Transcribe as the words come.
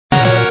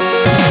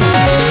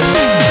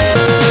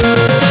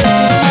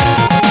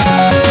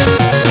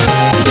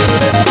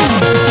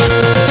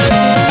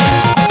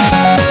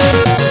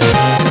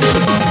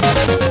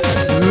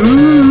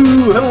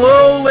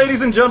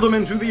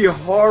gentlemen, to the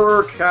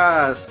Horror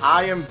Cast.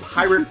 I am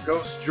Pirate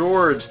Ghost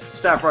George,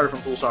 staff writer from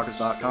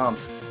FoolStalkers.com.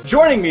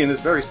 Joining me in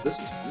this is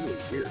really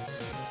weird.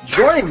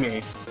 Joining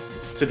me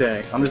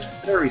today on this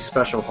very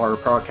special horror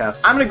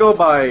podcast, I'm going to go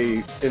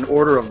by an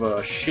order of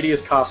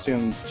shittiest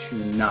costume to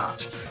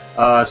not.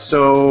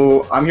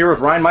 So I'm here with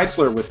Ryan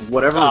Meitzler with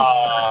whatever.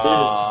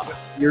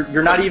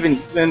 You're not even.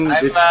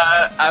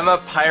 I'm a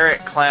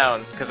pirate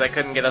clown because I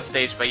couldn't get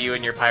upstaged by you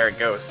and your pirate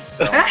ghost.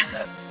 So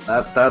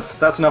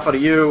that's enough out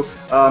of you.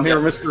 Here,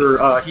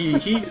 Mr.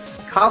 He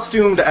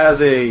costumed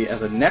as a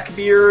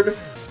neckbeard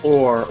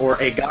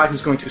or a guy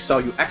who's going to sell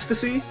you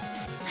ecstasy.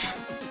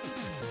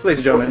 Ladies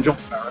and gentlemen, Joel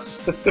Ferris.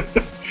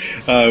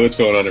 What's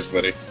going on,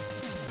 everybody?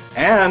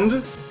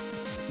 And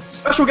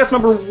special guest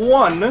number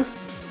 1,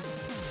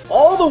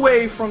 all the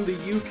way from the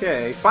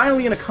UK,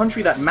 finally in a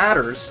country that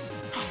matters.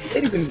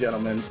 Ladies and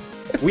gentlemen,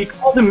 we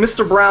called him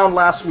Mr. Brown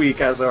last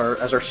week as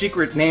our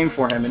secret name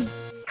for him, and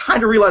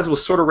kind of realized it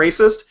was sort of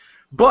racist.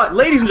 But,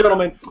 ladies and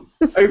gentlemen,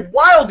 a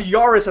wild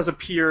Yaris has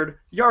appeared.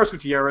 Yaris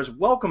Gutierrez,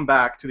 welcome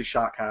back to the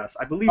Shotcast.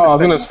 I believe. Oh, I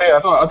was gonna say, I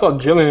thought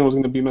Jillian was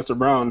gonna be Mr.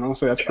 Brown. I'll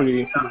say that's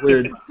pretty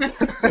weird.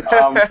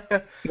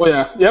 Well,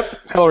 yeah, yep.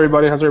 Hello,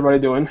 everybody. How's everybody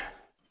doing?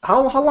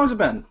 How long's it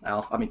been,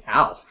 Al? I mean,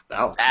 Al.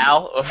 Al.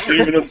 I don't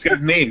even know this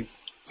guy's name.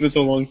 It's been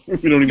so long. We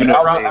don't even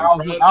know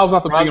his name. Al's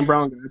not the big and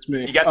brown guy. It's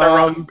me. You got the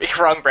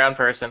wrong brown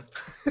person.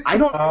 I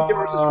don't think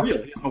Yaris is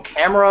real. He has no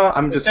camera.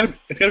 It's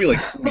gotta be like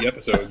 3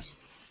 episodes.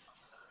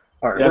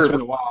 All right, yeah, it's been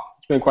a while.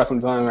 It's been quite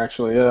some time,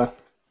 actually. Yeah.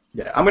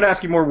 Yeah, I'm going to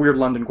ask you more weird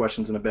London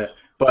questions in a bit.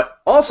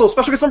 But also,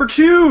 special guest number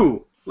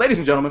 2, ladies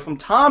and gentlemen, from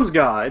Tom's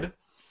Guide,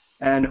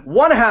 and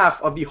one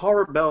half of the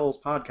Horror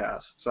Bells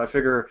podcast. So I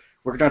figure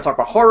we're going to talk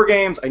about horror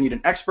games. I need an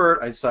expert.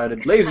 I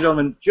decided, ladies and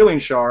gentlemen, Jillian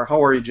Shar.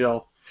 How are you,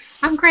 Jill?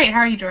 I'm great. How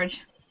are you,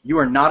 George? You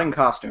are not in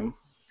costume.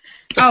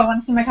 Oh,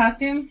 want to see my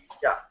costume?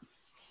 Yeah.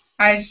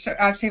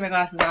 I'll take my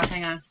glasses off.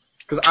 Hang on.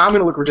 Because I'm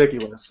going to look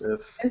ridiculous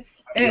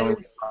if.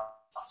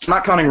 I'm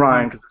not counting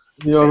Ryan because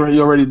you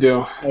already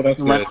do. Oh,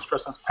 that's good.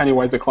 Dressed as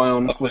Pennywise the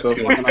clown with a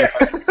fucking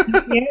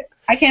iPad.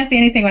 I can't see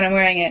anything when I'm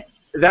wearing it.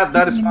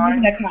 That is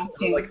fine. That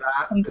costume. Like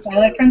that. From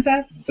Twilight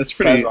Princess. That's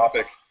pretty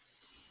epic.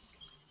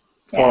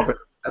 Yeah. Oh,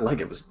 I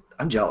like it.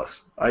 I'm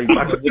jealous. I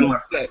put no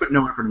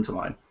effort into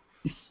mine.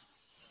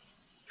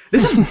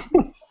 This is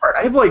hard.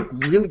 I have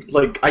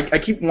I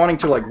keep wanting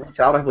to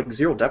reach out. I have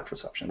zero depth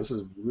perception. This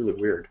is really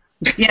weird.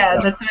 Yeah,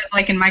 that's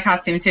in my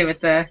costume too, with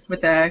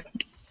the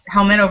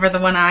helmet over the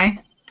one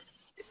eye.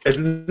 This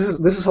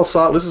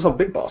is how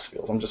Big Boss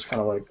feels. I'm just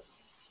kind of like.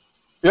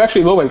 You're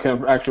actually low weight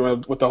camp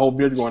actually with the whole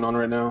beard going on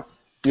right now.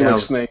 You're like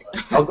Snake.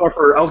 I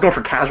was going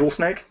for casual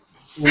Snake.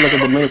 You're like a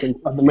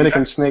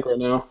Dominican Snake right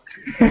now.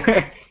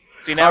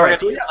 See, now we're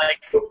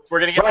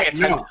gonna get a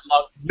 10-minute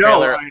long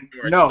trailer.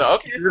 No. So,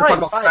 okay, you're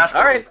fine.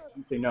 All right.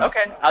 No.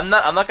 Okay, I'm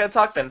not gonna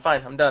talk then.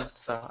 Fine, I'm done.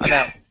 So I'm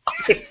out.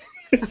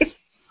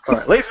 All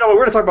right, ladies and gentlemen,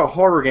 we're gonna talk about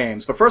horror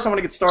games. But first, I'm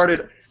gonna get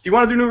started. Do you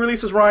want to do new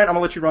releases, Ryan? I'm gonna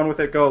let you run with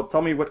it. Go.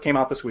 Tell me what came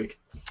out this week.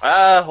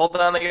 Hold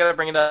on, I gotta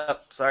bring it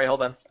up. Sorry,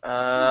 hold on.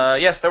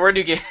 Yes, there were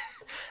new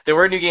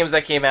games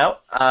that came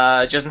out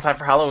just in time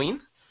for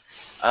Halloween.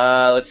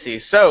 Let's see.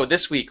 So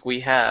this week we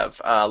have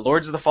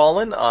Lords of the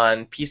Fallen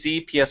on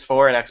PC,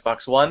 PS4, and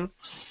Xbox One.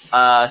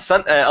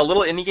 A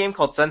little indie game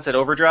called Sunset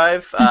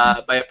Overdrive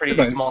by a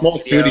pretty small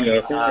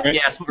studio. Right?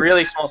 Yeah,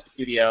 really small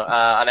studio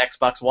on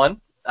Xbox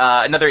One.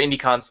 Another indie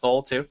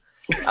console too.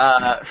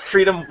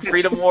 Freedom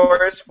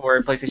Wars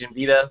for PlayStation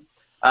Vita.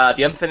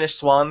 The Unfinished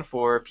Swan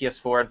for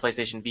PS4 and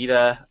PlayStation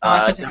Vita.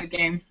 That's such a good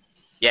game.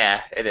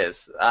 Yeah, it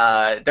is.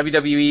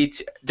 WWE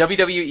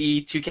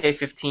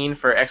 2K15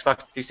 for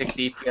Xbox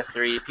 360,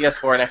 PS3,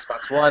 PS4, and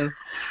Xbox One.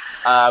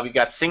 We've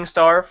got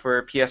SingStar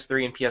for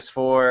PS3 and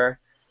PS4.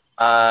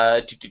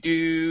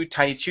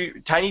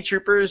 Tiny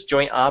Troopers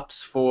Joint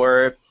Ops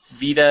for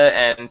Vita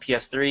and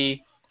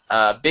PS3.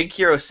 Big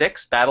Hero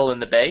 6 Battle in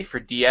the Bay for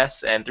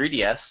DS and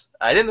 3DS.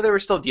 I didn't know there were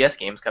still DS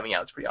games coming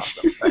out. It's pretty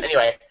awesome. But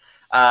anyway,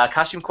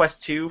 Costume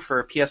Quest 2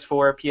 for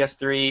PS4,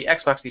 PS3,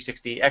 Xbox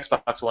 360,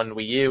 Xbox One, and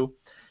Wii U.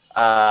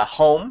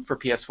 Home for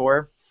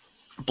PS4.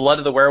 Blood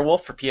of the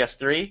Werewolf for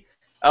PS3.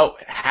 Oh,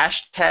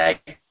 hashtag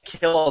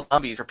Kill All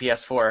Zombies for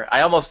PS4.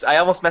 I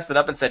almost messed it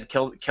up and said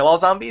Kill All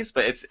Zombies,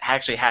 but it's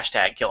actually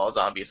hashtag Kill All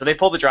Zombies. So they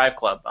pulled the Drive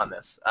Club on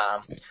this.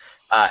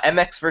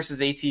 MX vs.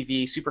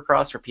 ATV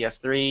Supercross for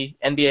PS3,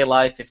 NBA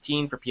Live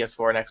 15 for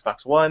PS4 and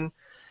Xbox One,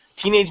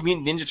 Teenage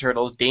Mutant Ninja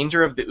Turtles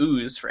Danger of the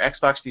Ooze for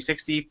Xbox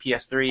 360,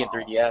 PS3, and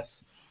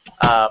 3DS,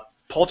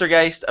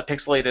 Poltergeist, a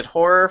pixelated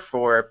horror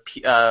for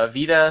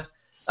Vita,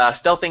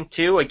 Stealth Inc.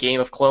 2, a game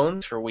of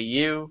clones for Wii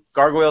U,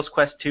 Gargoyles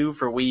Quest 2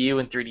 for Wii U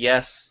and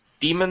 3DS,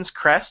 Demon's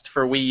Crest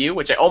for Wii U,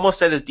 which I almost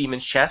said is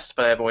Demon's Chest,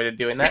 but I avoided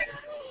doing that,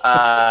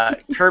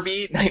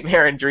 Kirby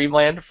Nightmare in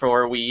Dreamland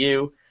for Wii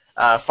U,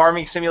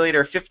 Farming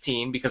Simulator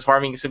 15, because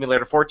Farming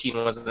Simulator 14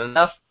 wasn't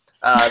enough.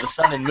 The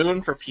Sun and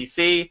Moon for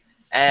PC,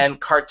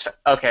 and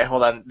okay,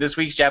 hold on. This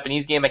week's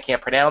Japanese game I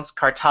can't pronounce.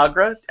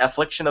 Cartagra,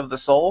 Affliction of the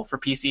Soul for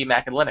PC,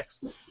 Mac, and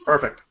Linux.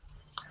 Perfect.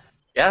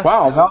 Yeah.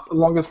 Wow, that's the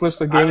longest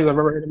list of games I've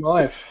ever heard in my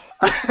life.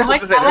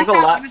 There's a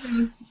lot.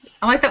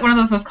 I like that one of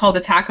those was called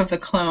Attack of the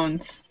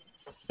Clones.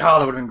 Oh,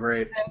 that would have been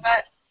great.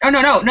 Oh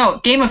no,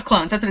 Game of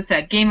Clones. That's what it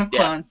said. Game of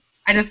Clones.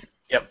 I just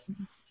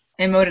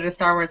emoted a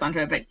Star Wars onto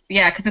it, but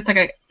yeah, because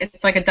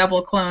it's like a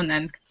double clone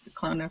then, a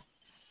clone of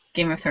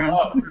Game of Thrones.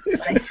 Oh,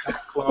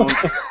 clone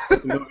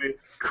movie.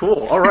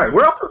 Cool. All right,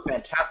 we're off to a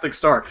fantastic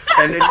start,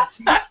 and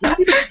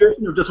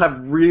you just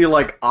have really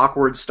like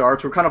awkward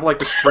starts. We're kind of like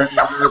the sprint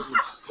runner,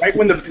 right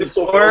when the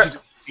pistol goes,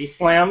 he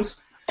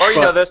slams.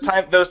 Or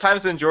those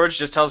times when George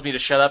just tells me to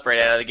shut up right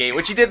out of the gate,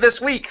 which he did this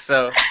week.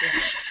 So.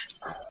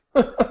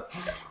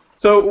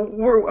 So,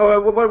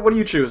 what do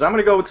you choose? I'm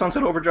going to go with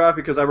Sunset Overdrive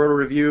because I wrote a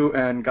review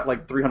and got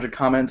like 300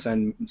 comments,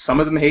 and some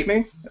of them hate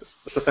me.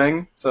 That's a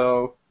thing.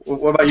 So,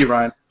 what about you,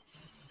 Ryan?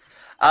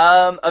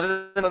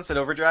 Other than Sunset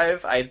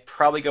Overdrive, I'd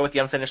probably go with The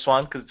Unfinished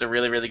Swan because it's a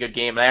really, really good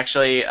game. And I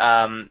actually,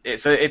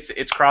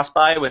 it's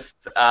cross-buy with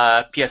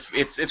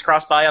it's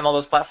cross-buy on all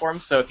those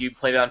platforms. So if you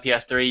played it on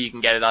PS3, you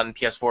can get it on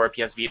PS4 or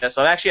PS Vita.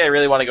 So actually, I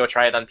really want to go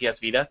try it on PS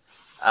Vita.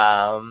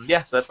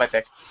 So that's my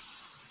pick.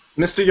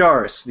 Mr.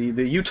 Yaris,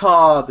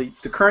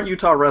 the current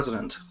Utah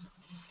resident.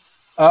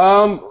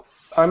 I'm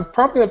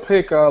probably gonna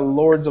pick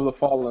Lords of the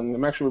Fallen.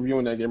 I'm actually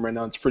reviewing that game right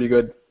now. It's pretty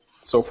good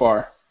so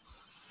far.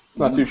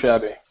 Not too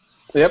shabby.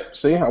 Yep.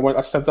 See,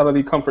 I stepped out of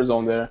the comfort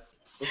zone there.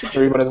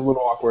 Everybody's a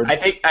little awkward. I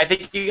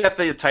think you got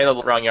the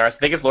title wrong, Yaris. I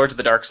think it's Lords of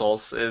the Dark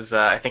Souls is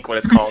I think what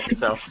it's called.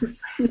 So.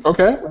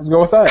 Okay, let's go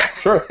with that.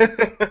 Sure.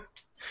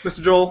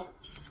 Mr. Joel.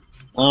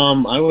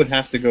 I would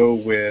have to go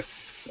with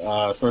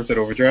Sunset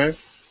Overdrive.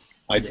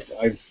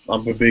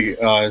 I'm a big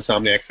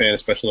Insomniac fan,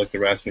 especially like the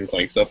Ratchet and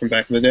Clank stuff from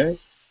back in the day.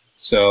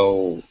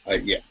 So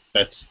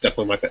that's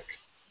definitely my pick.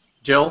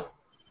 Jill.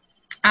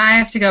 I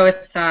have to go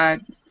with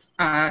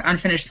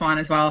Unfinished Swan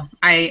as well.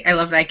 I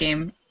love that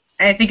game.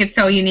 I think it's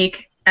so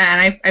unique,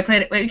 and I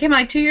played it. It came out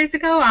like 2 years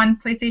ago on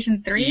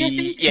PlayStation 3. I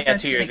think. Yeah,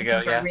 2 years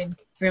ago. Yeah.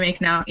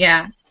 Remake now.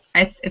 Yeah,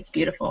 it's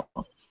beautiful.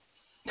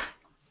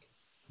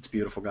 It's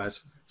beautiful,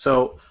 guys.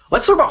 So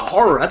let's talk about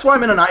horror. That's why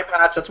I'm in an eye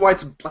patch. That's why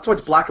it's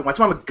black and white. That's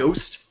why I'm a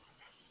ghost.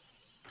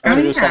 Oh,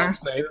 yeah.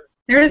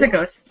 There is a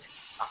ghost.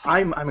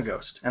 I'm a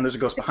ghost, and there's a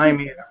ghost behind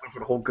me. I went for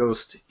the whole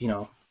ghost,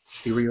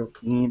 ethereal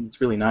clean.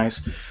 It's really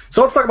nice.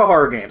 So let's talk about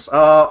horror games.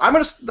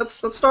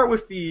 Let's start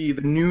with the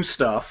new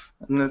stuff,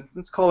 and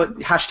let's call it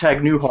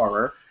 #new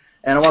horror.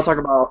 And I want to talk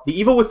about The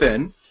Evil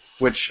Within,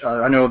 which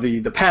I know the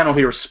panel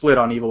here is split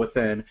on Evil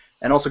Within,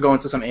 and also go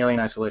into some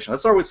Alien Isolation.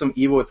 Let's start with some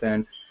Evil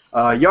Within.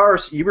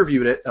 Yaris, you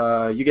reviewed it.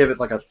 You gave it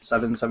like a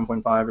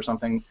 7.5 or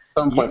something.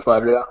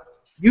 7.5, yeah.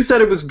 You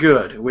said it was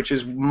good, which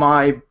is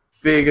my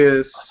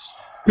biggest.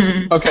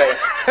 Okay.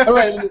 All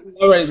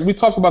right. We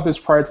talked about this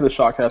prior to the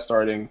Shotcast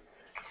starting,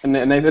 and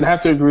I have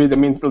to agree. I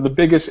mean, the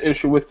biggest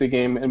issue with the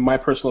game, in my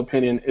personal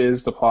opinion,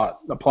 is the plot.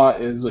 The plot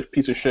is a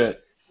piece of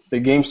shit. The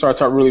game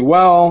starts out really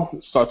well.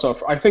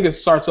 I think it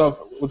starts off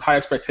with high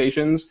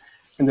expectations,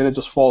 and then it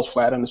just falls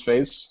flat on its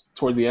face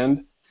toward the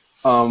end.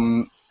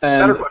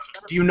 Better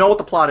question. Do you know what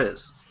the plot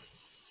is?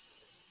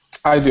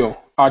 I do.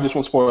 I just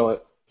won't spoil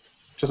it,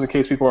 just in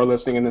case people are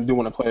listening and they do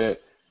want to play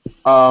it.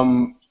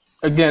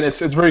 Again,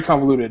 it's very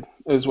convoluted,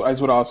 is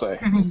what I'll say.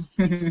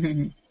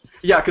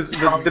 Yeah, because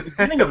the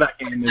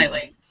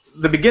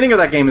beginning of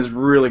that game is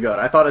really good.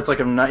 I thought it's like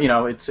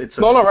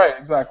right,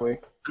 exactly.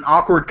 An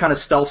awkward kind of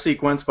stealth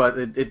sequence, but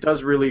it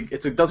does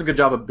a good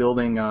job of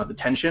building the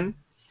tension.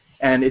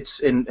 And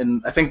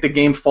I think the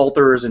game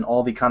falters in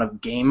all the kind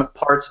of game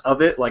parts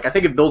of it. Like I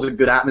think it builds a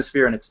good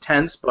atmosphere and it's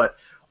tense, but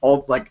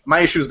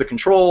my issue is the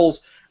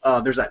controls.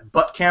 There's that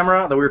butt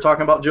camera that we were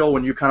talking about, Jill.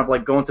 When you kind of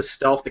like go into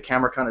stealth, the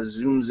camera kind of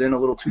zooms in a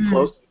little too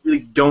close. You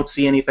really don't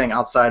see anything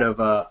outside of.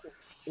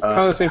 It's kind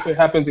of the same thing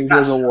happens in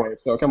Gears of War.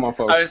 So come on,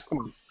 folks. Come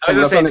on. I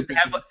was gonna say,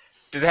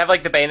 does it have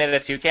like the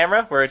Bayonetta 2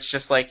 camera where it's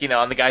just like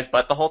on the guy's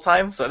butt the whole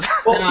time? So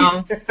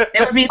no, it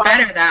would be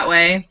better that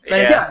way.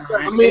 But yeah.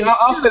 I mean,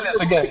 I'll say this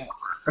again.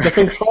 The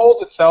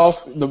controls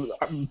itself, the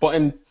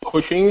button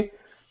pushing,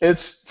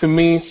 it's to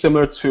me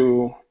similar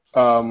to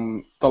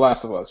The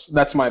Last of Us.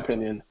 That's my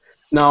opinion.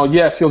 Now,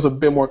 yeah, it feels a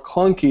bit more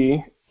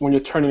clunky when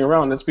you're turning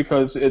around. That's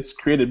because it's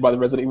created by the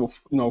Resident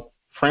Evil,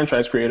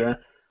 franchise creator,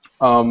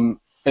 and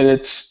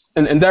it's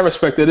in that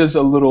respect, it is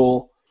a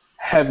little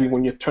heavy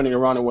when you're turning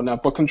around and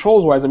whatnot. But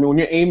controls-wise, I mean, when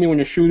you're aiming, when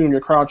you're shooting, when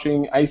you're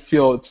crouching, I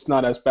feel it's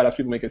not as bad as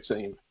people make it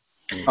seem.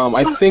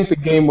 I think the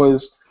game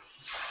was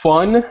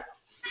fun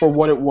for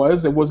what it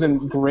was. It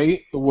wasn't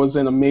great. It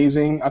wasn't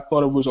amazing. I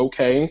thought it was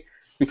okay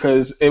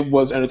because it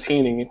was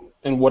entertaining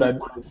and what I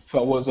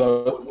felt was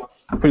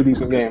a pretty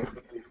decent game.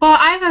 Well,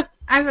 I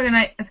have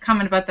a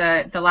comment about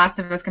the Last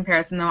of Us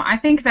comparison, though. I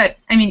think that,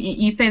 I mean,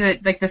 you say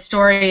that like the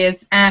story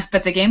is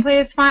but the gameplay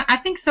is fun. I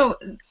think so.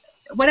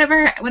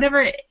 Whatever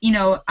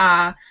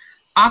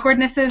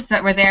awkwardnesses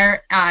that were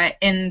there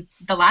in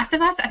The Last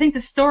of Us, I think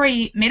the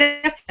story made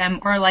up them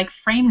or like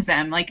framed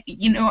them. Like,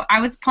 I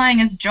was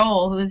playing as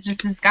Joel, who was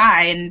just this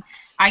guy, and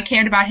I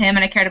cared about him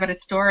and I cared about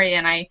his story,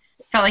 and I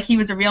felt like he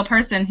was a real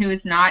person who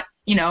is not,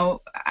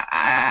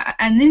 a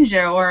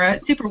ninja or a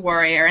super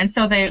warrior. And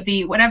so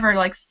the whatever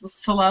like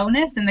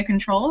slowness in the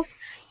controls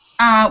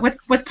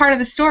was part of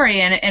the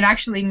story, and it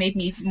actually made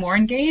me more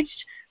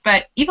engaged.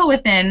 But Evil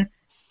Within,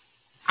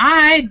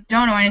 I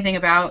don't know anything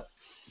about.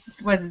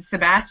 Was it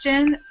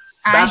Sebastian?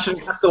 Sebastian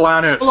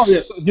Castellanos. Oh,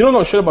 yes. You don't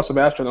know shit about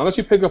Sebastian unless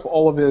you pick up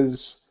all of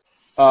his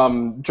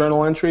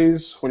journal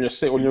entries when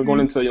you're going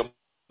into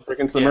break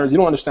into the merge. You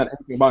don't understand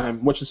anything about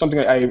him, which is something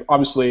I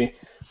obviously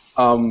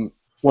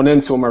went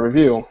into in my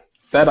review.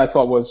 That I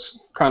thought was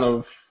kind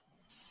of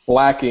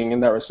lacking in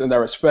that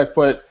respect.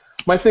 But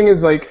my thing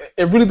is, like,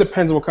 it really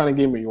depends on what kind of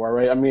gamer you are,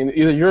 right? I mean,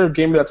 either you're a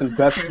gamer that's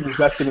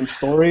invested in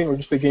story, or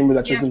just a gamer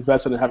that's just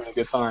invested in having a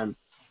good time.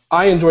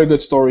 I enjoy a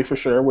good story for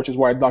sure, which is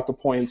why I docked the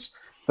points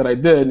that I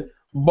did.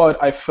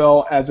 But I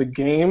felt as a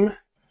game,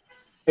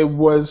 it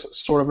was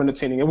sort of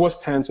entertaining. It was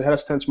tense. It had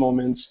its tense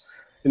moments.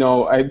 There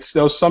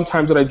was some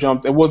times that I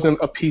jumped. It wasn't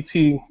a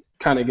PT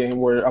kind of game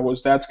where I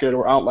was that scared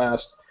or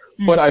Outlast,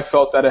 but I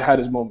felt that it had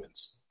its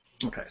moments.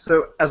 Okay,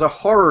 so as a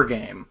horror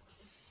game,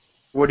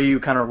 what do you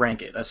kind of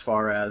rank it as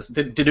far as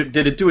did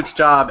it do its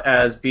job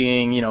as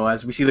being,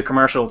 as we see the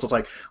commercials, it's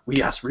like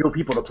we asked real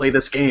people to play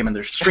this game and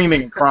they're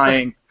screaming and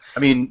crying.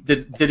 I mean,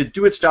 did it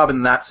do its job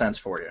in that sense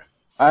for you?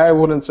 I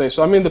wouldn't say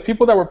so. I mean, the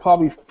people that were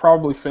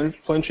probably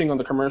flinching on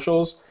the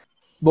commercials,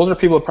 those are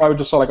people that probably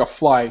just saw like a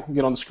fly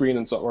get on the screen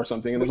or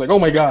something, and they're like, "Oh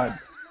my god!"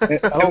 I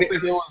don't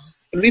think it was.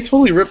 They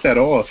totally ripped that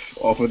off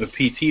of the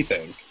PT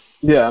thing.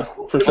 Yeah,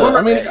 for sure.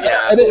 I mean,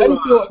 I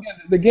didn't feel again,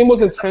 the game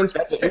was intense.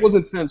 It was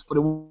intense, but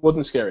it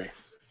wasn't scary.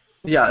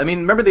 Yeah, I mean,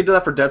 remember they did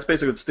that for Dead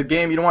Space? It's the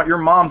game you don't want your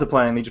mom to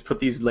play, and they just put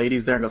these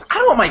ladies there and goes, I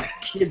don't want my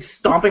kids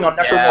stomping on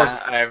Necromorphs.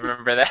 Yeah, I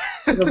remember that.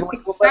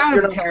 That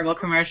was a terrible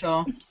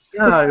commercial.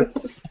 Yeah,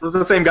 those are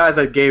the same guys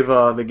that gave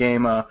the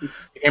game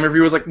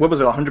review was like, what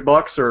was it,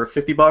 $100 or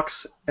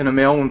 $50 in a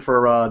mail one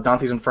for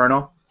Dante's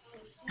Inferno?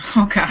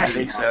 Oh god. I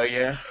think so,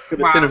 yeah. For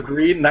the Sin of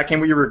Greed, and that came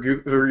with your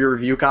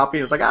review copy.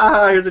 It was like,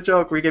 here's a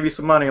joke. We gave you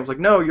some money. I was like,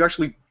 no, you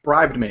actually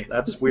bribed me.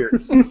 That's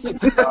weird.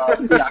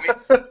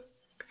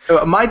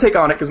 My take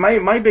on it, because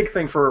my big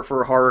thing for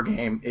a horror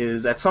game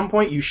is at some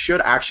point you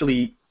should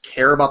actually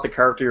care about the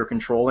character you're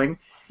controlling.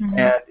 Mm-hmm.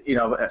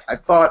 And, I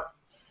thought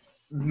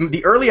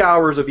the early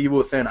hours of Evil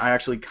Within I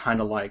actually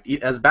kind of liked.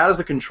 As bad as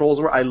the controls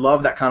were, I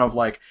love that kind of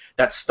like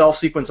that stealth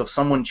sequence of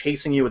someone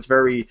chasing you.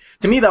 To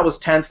me that was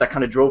tense. That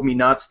kind of drove me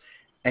nuts.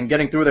 And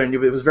getting through there, and it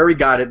was very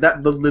guided.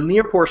 The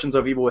linear portions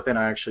of Evil Within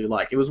I actually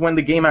like. It was when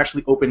the game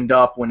actually opened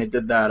up, when it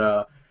did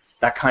that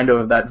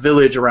that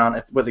village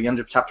around, was it the end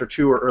of Chapter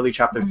 2 or early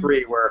Chapter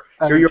 3, where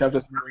you're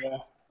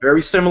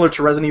very similar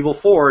to Resident Evil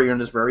 4. You're in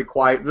this very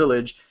quiet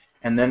village,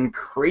 and then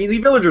crazy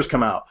villagers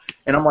come out.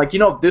 And I'm like,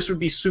 this would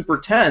be super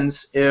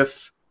tense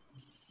if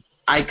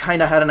I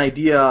kind of had an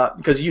idea,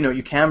 because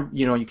you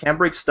can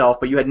break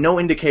stealth, but you had no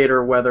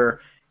indicator whether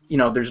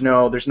there's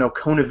no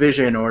cone of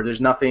vision, or there's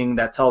nothing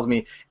that tells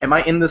me, am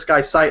I in this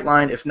guy's sight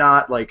line? If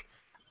not, like,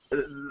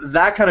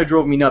 that kind of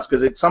drove me nuts,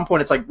 because at some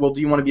point it's like, well,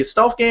 do you want to be a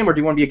stealth game, or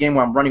do you want to be a game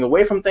where I'm running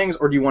away from things,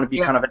 or do you want to be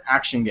kind of an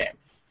action game?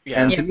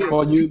 Yeah. And to me,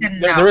 well,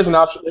 there is an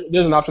option.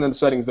 There's an option in the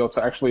settings though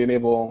to actually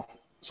enable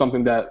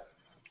something that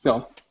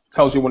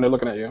tells you when they're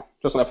looking at you.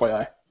 Just an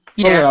FYI.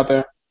 Throwing it out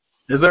there.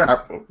 Is there?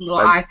 Little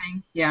eye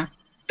thing. Yeah.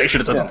 They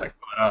should have said something.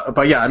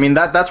 But yeah, I mean,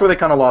 that's where they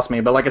kind of lost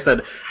me. But like I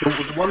said, the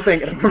one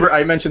thing, and I remember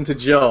I mentioned to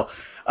Jill,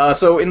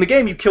 so in the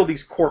game you kill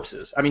these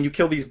corpses. I mean, you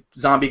kill these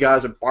zombie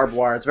guys with barbed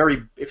wire. It's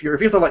very, if you're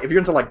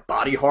into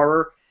body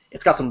horror,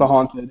 it's got some. The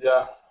Haunted,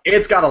 yeah.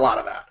 It's got a lot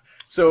of that.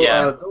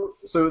 So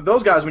so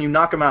those guys, when you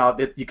knock them out,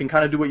 you can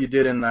kind of do what you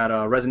did in that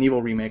Resident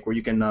Evil remake, where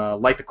you can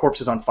light the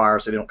corpses on fire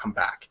so they don't come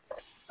back.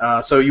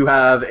 So you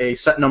have a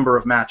set number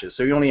of matches.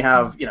 So you only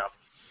have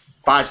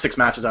 5-6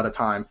 matches at a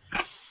time.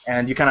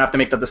 And you kind of have to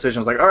make the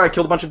decisions like, all right, I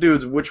killed a bunch of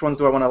dudes. Which ones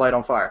do I want to light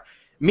on fire?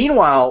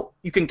 Meanwhile,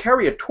 you can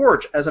carry a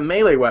torch as a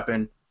melee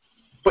weapon,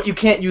 but you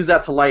can't use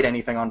that to light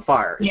anything on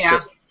fire. It's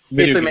just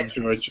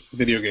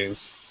video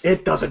games.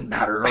 It doesn't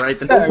matter, all right?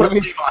 Then don't put a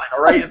name on it,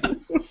 all right?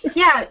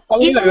 Yeah.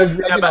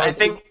 But I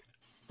think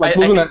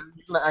losing an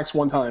axe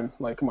one time,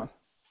 like, come on.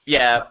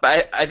 Yeah,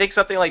 but I think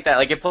something like that,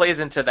 like, it plays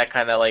into that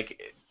kind of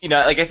like.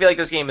 I feel like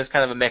this game is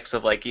kind of a mix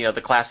of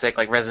the classic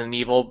Resident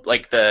Evil,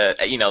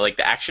 the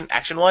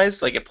action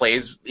wise, it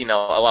plays a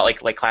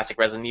lot like classic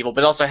Resident Evil,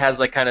 but it also has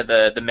kind of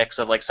the mix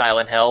of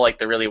Silent Hill,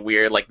 the really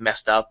weird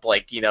messed up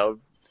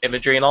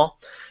imagery and all.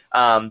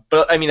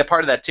 But I mean, a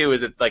part of that too is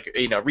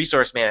that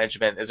resource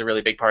management is a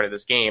really big part of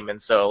this game,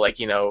 and so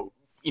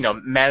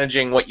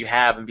managing what you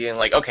have and being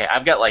like, okay,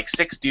 I've got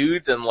 6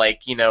 dudes and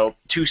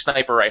 2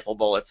 sniper rifle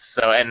bullets.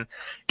 So, and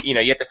you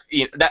have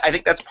to. I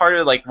think that's part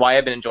of why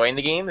I've been enjoying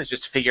the game, is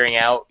just figuring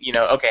out,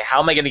 okay, how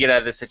am I going to get out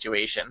of this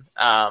situation?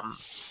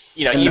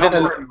 You're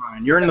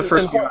in the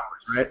first few hours,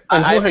 right?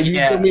 And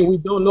Jorge, we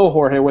don't know,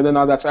 Jorge, whether or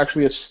not that's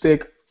actually a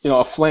stick,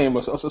 a flame,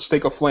 a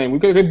stick of flame. We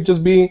could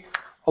just be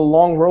a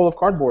long roll of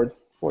cardboard.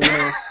 Or,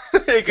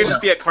 It could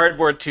just be a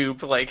cardboard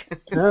tube, like.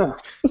 Yeah.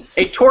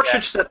 A torch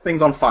should set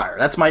things on fire.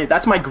 That's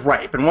my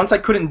gripe. And once I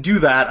couldn't do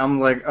that, I'm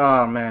like,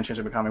 oh man,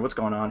 Shinji Mikami, what's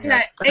going on here?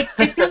 Yeah,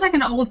 it feels like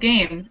an old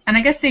game, and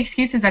I guess the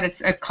excuse is that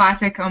it's a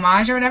classic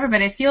homage or whatever,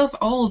 but it feels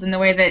old in the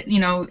way that, you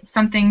know,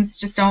 some things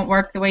just don't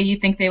work the way you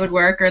think they would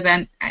work, or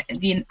then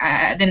the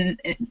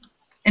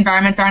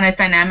environments aren't as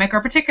dynamic,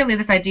 or particularly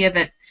this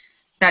idea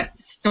that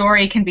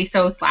story can be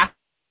so slapped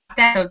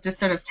at, so just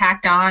sort of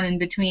tacked on in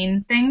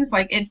between things.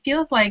 Like it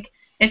feels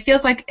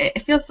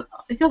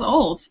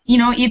old. You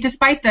know,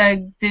 despite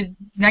the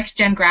next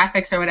gen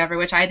graphics or whatever,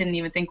 which I didn't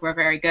even think were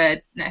very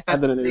good. I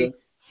thought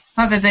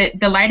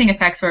the lighting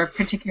effects were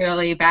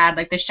particularly bad.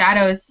 Like the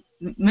shadows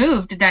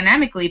moved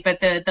dynamically, but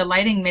the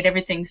lighting made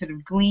everything sort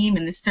of gleam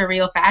in this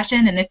surreal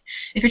fashion. And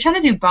if you're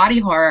trying to do body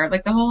horror,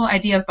 like the whole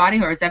idea of body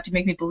horror is you have to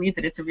make me believe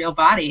that it's a real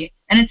body,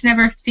 and it's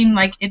never seemed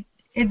like it.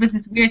 It was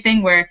this weird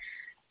thing where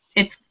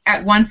it's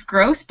at once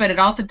gross, but it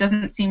also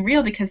doesn't seem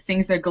real because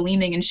things are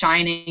gleaming and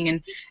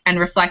shining and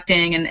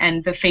reflecting,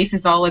 and the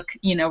faces all look,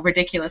 you know,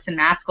 ridiculous and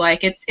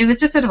mask-like. It was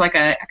just sort of like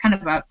a kind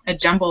of a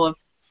jumble of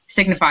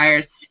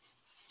signifiers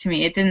to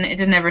me. It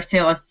didn't ever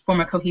form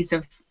a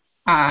cohesive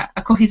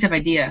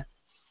idea.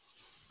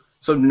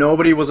 So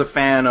nobody was a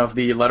fan of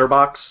the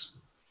letterbox?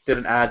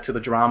 Didn't add to the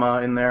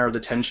drama in there, the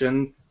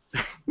tension?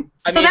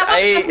 That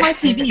was my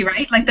TV,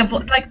 right? Like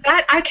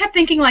that. I kept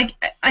thinking like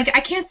I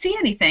can't see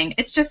anything.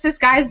 It's just this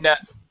guy's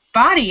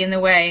body in the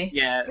way.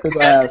 Yeah.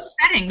 Settings. I was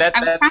trying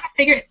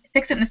to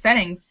fix it in the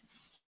settings.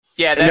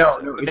 Yeah,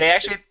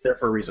 it's there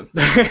for a reason.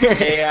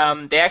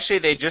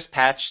 they just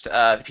patched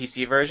the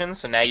PC version,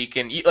 so now you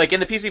can like in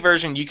the PC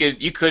version you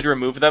could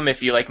remove them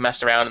if you like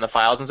messed around in the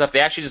files and stuff. They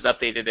actually just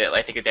updated it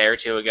I think a day or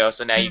two ago,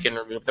 so now you can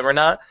remove them or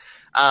not.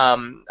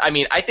 I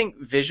mean, I think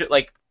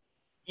visually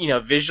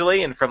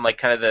and from like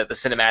kind of the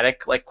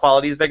cinematic like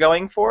qualities they're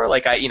going for,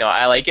 like I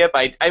like it,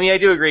 but I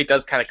do agree it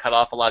does kind of cut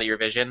off a lot of your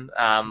vision,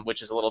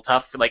 which is a little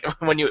tough. Like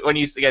when you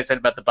guys said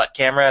about the butt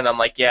camera, and I'm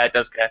like, yeah, it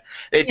does kind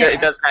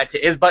of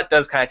his butt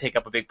does kind of take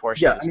up a big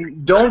portion. Yeah, of the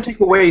screen. Don't take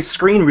away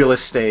screen real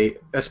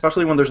estate,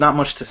 especially when there's not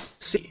much to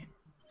see,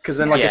 because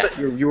then like I said,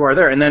 you are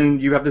there, and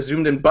then you have the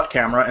zoomed in butt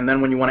camera, and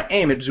then when you want to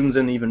aim, it zooms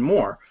in even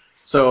more.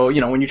 So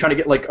when you're trying to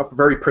get like a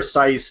very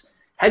precise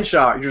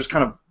headshot, you're just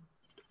kind of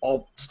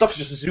all stuff's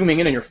just zooming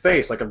in your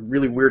face like a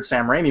really weird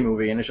Sam Raimi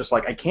movie, and it's just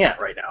like I can't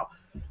right now.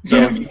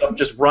 So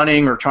just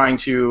running or trying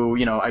to,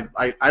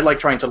 I like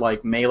trying to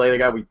like melee the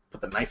guy. We put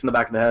the knife in the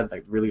back of the head,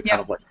 like really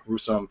kind of like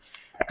gruesome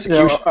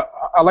execution. Yeah,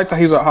 I like that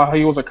how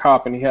he was a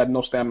cop and he had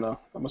no stamina.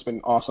 That must have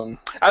been awesome.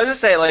 I was gonna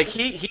say like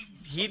he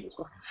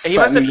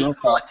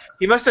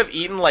must have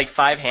eaten like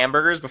 5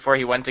 hamburgers before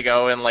he went to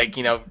go and like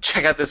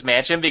check out this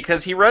mansion,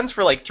 because he runs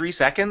for like 3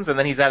 seconds and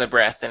then he's out of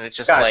breath, and it's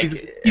just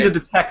he's a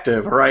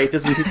detective, right?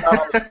 He's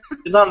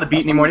not on the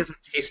beat anymore. He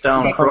doesn't chase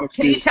down.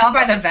 Can you tell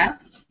by the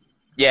vest?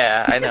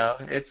 Yeah, I know.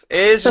 It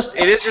is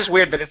just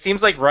weird, but it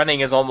seems like running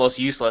is almost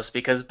useless,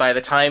 because by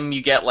the time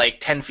you get like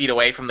 10 feet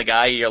away from the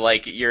guy,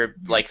 you're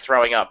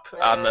throwing up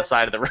on the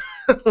side of the room.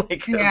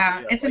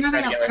 It's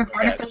another sort of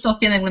artificial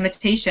feeling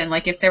limitation.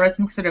 Like if there was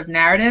some sort of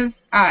narrative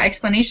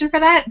explanation for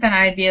that, then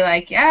I'd be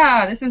like,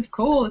 yeah, this is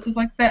cool. This is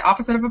like the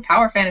opposite of a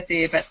power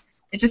fantasy. But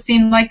it just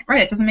seemed like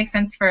it doesn't make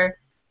sense. I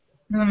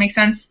don't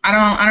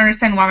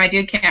understand why my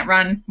dude can't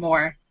run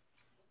more.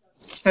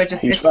 So it's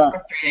just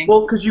frustrating.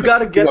 Well, because you got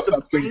to get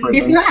the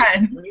brain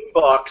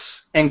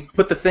box and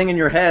put the thing in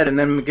your head, and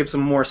then give some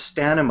more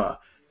stamina.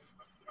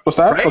 What's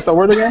that? Right? What's that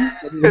word again?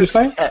 What did you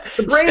say?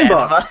 The brain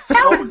box.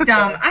 That was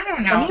dumb. I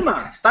don't know.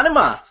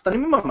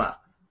 Stanima.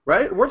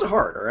 Right? Words are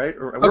hard, all right?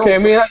 Okay, I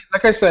mean,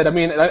 like I said,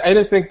 I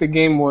didn't think the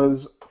game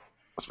was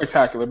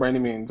spectacular by any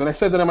means, and I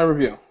said that in my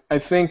review. I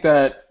think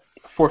that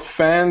for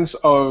fans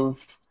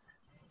of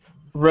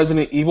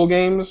Resident Evil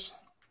games,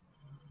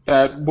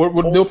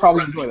 they'll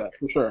probably enjoy that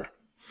for sure,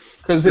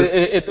 because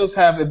it does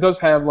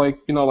have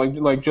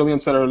like Julian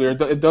said earlier,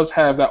 it does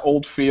have that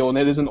old feel, and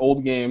it is an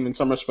old game in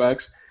some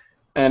respects,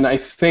 and I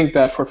think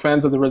that for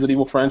fans of the Resident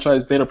Evil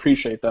franchise, they'd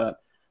appreciate that.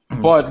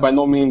 But by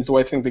no means do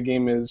I think the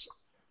game is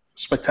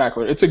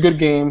spectacular. It's a good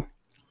game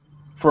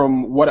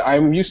from what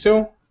I'm used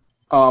to.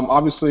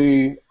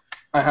 Obviously,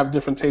 I have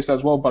different tastes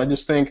as well, but I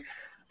just think,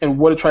 and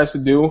what it tries to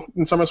do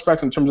in some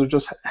respects, in terms of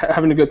just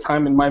having a good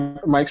time, in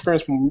my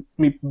experience from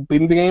me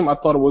beating the game, I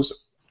thought it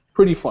was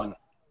pretty fun.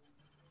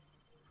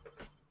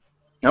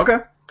 Okay.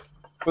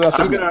 Well,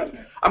 I'm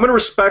gonna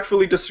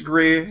respectfully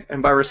disagree,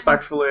 and by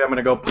respectfully, I'm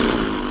gonna go.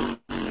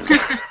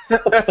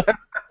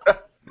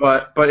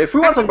 but if we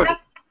want to talk about,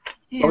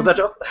 what was that,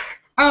 Joe?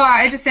 Oh,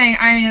 I was just saying.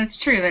 I mean, it's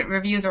true that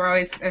reviews are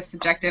always a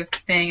subjective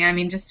thing. I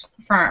mean, just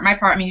for my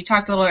part, you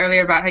talked a little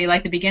earlier about how you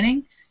like the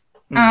beginning.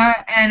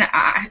 And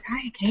I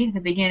hated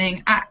the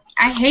beginning. I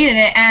hated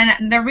it,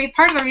 and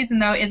part of the reason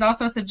though is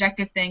also a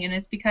subjective thing, and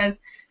it's because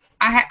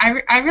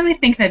I really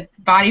think that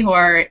body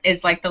horror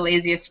is like the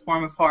laziest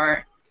form of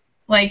horror.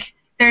 Like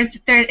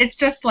it's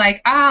just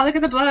like look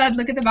at the blood,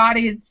 look at the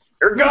bodies.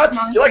 Your guts,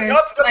 you like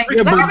guts? Look at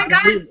the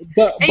guts.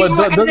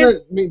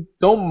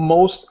 Don't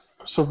most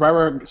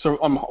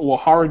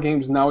horror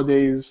games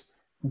nowadays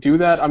do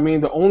that. I mean,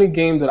 the only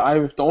game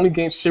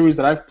series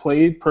that I've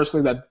played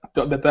personally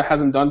that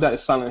hasn't done that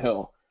is Silent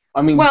Hill.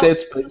 I mean, Well- Dead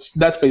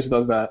Space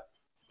does that.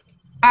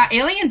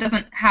 Alien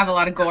doesn't have a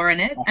lot of gore in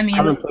it. I mean, I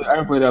haven't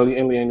played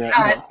Alien yet.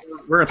 Uh,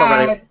 We're gonna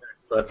talk about it.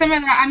 But some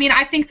of the, I mean,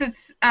 I think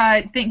that's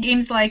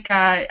games like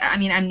I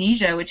mean,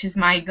 Amnesia, which is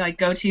my like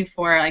go-to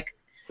for like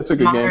It's a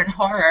good modern game.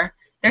 horror.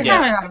 There's Yeah.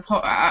 not a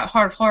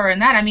lot of horror in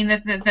that. I mean,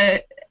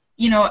 the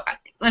you know,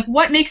 like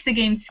what makes the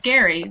game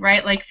scary,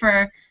 right? Like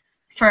for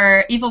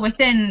Evil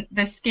Within,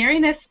 the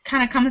scariness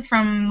kind of comes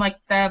from like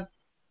the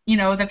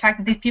fact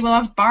that these people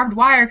have barbed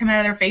wire coming out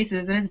of their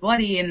faces and it's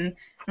bloody, and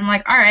I'm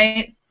like, all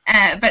right,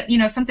 but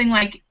something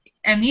like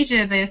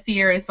Amnesia, the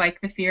fear is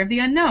like the fear of the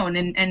unknown,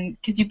 and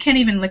because you can't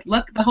even like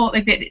look the whole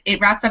like it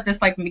wraps up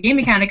this like game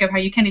mechanic of how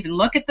you can't even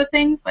look at the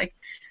things like.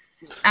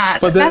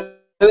 So doesn't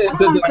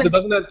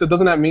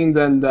that mean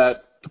then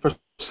that the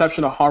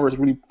perception of horror is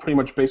really pretty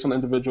much based on the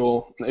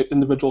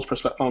individual's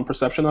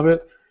perception of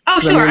it? Oh,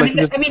 'Cause sure.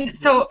 I mean,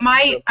 So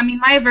my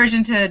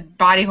aversion to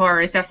body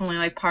horror is definitely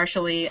like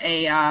partially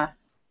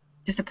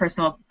just a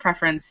personal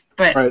preference,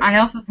 but Right. I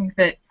also think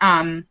that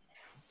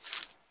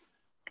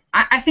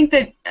I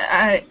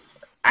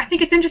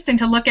think it's interesting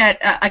to look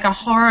at like a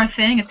horror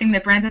thing, a thing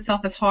that brands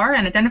itself as horror,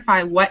 and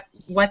identify what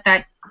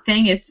that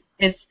thing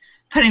is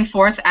putting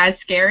forth as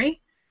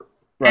scary.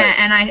 Right.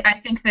 And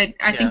I think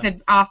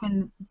that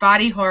often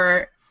body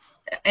horror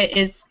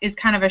is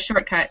kind of a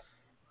shortcut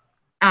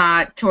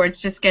towards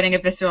just getting a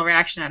visceral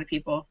reaction out of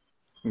people.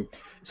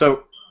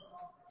 So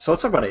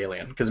let's talk about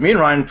Alien, because me and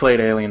Ryan played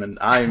Alien, and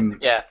I'm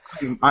Yeah.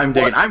 digging.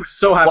 I'm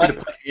so happy What- to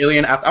play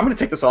Alien. I'm going to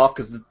take this off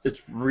because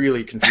it's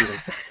really confusing.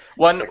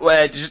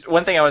 Just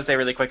one thing I want to say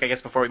really quick, I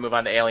guess, before we move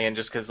on to Alien,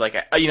 just because, like,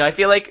 I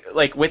feel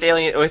like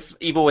with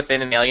Evil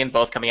Within and Alien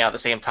both coming out at the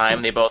same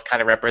time, they both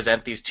kind of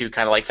represent these two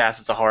kind of like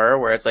facets of horror,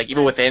 where it's like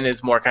Evil Within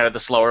is more kind of the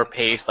slower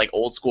paced, like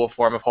old school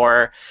form of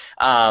horror,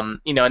 and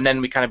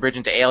then we kind of bridge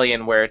into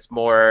Alien, where it's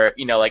more,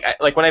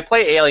 like when I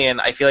play Alien,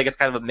 I feel like it's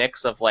kind of a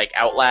mix of like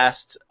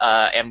Outlast,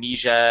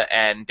 Amnesia,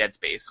 and Dead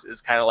Space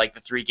is kind of like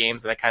the three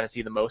games that I kind of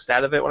see the most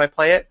out of it when I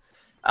play it.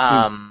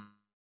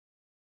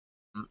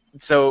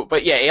 So,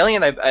 but yeah,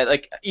 Alien, I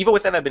like Evil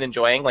Within. I've been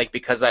enjoying, like,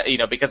 because I'm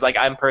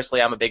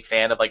a big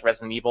fan of like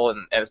Resident Evil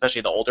and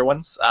especially the older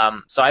ones.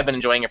 So I've been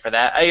enjoying it for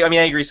that. I mean,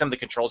 I agree some of the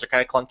controls are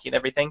kind of clunky and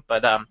everything,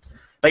 but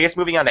I guess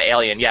moving on to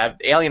Alien,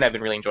 Alien I've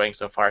been really enjoying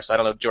so far. So I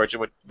don't know, George,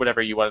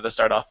 whatever you wanted to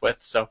start off with.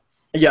 So.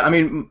 Yeah, I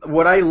mean,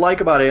 what I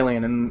like about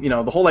Alien, and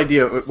the whole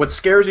idea, what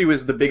scares you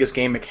is the biggest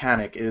game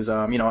mechanic is,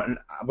 and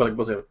what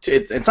was it?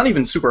 It's not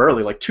even super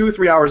early. Like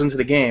 2-3 hours into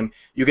the game,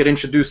 you get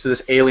introduced to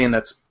this alien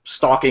that's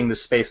stalking the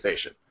space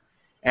station,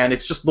 and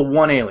it's just the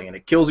one alien.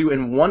 It kills you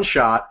in one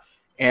shot,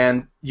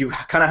 and you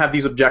kind of have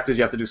these objectives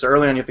you have to do. So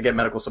early on, you have to get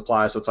medical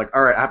supplies. So it's like,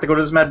 all right, I have to go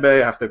to this med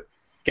bay, I have to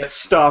get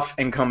stuff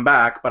and come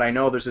back, but I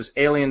know there's this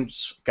alien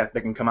that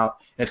can come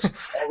out, and it's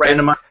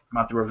randomized, come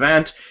out through a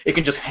vent. It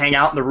can just hang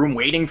out in the room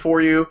waiting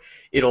for you.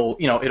 It'll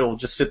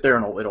just sit there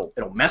and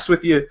it'll mess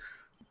with you.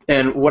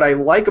 And what I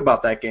like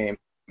about that game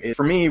is,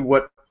 for me,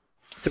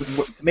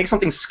 to make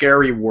something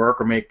scary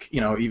work, or make,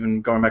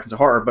 even going back into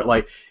horror, but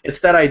like, it's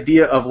that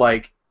idea of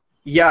like,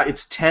 yeah,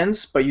 it's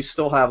tense, but you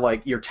still have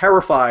like, you're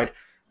terrified,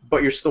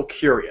 but you're still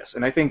curious.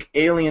 And I think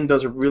Alien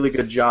does a really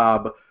good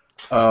job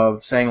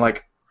of saying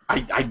like,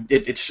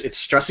 it's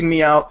stressing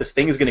me out. This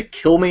thing is going to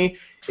kill me.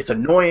 It's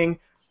annoying,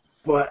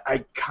 but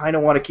I kind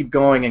of want to keep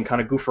going and kind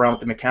of goof around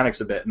with the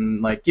mechanics a bit.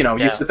 And like,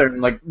 you sit there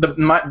and like,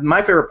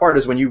 my favorite part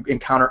is when you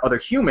encounter other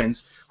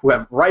humans who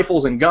have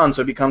rifles and guns.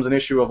 So it becomes an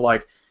issue of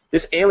like,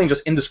 this alien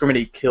just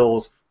indiscriminately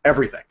kills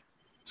everything.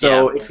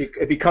 So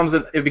it becomes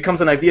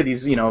an idea.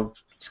 These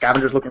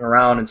scavengers looking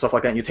around and stuff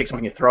like that. And you take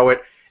something, you throw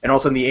it, and all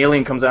of a sudden the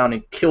alien comes out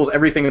and kills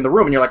everything in the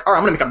room. And you're like, all right,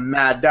 I'm gonna make a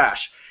mad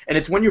dash. And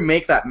it's when you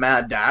make that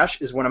mad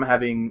dash is when I'm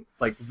having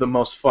like the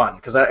most fun,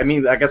 because I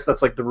guess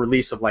that's like the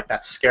release of like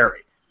that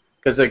scary,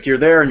 because like you're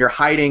there and you're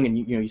hiding and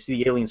you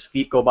see the alien's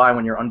feet go by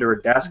when you're under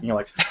a desk and you're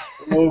like,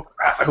 oh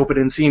crap, I hope it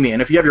didn't see me.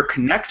 And if you have your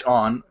Kinect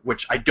on,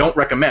 which I don't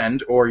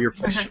recommend, or your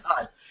PlayStation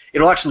 5,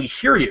 it'll actually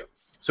hear you,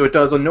 so it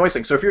does a noise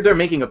thing. So if you're there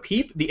making a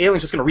peep, the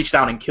alien's just gonna reach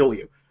down and kill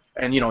you,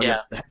 and you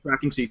have the head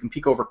tracking so you can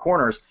peek over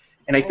corners.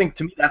 And I think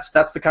to me that's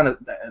the kind of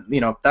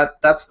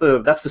that's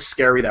the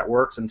scary that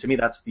works, and to me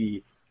that's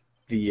the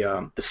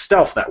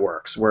stealth that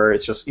works, where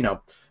it's just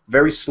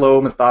very slow,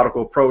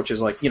 methodical approach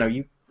is like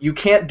you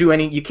can't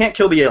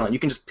kill the alien, you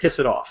can just piss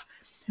it off.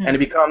 And it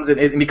becomes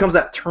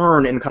that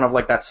turn in kind of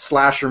like that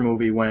slasher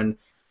movie when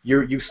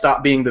you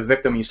stop being the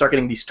victim and you start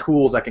getting these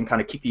tools that can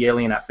kind of keep the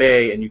alien at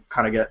bay, and you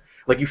kind of get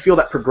like, you feel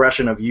that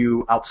progression of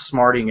you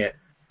outsmarting it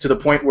to the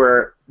point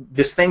where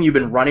this thing you've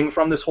been running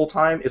from this whole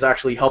time is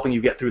actually helping you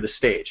get through the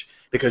stage,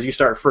 because you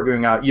start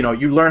figuring out,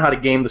 you learn how to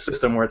game the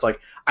system where it's like,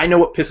 I know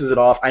what pisses it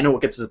off, I know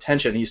what gets its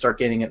attention, and you start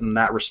getting it in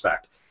that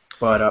respect.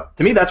 But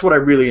to me, that's what I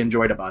really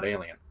enjoyed about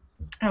Alien.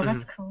 Oh,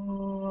 that's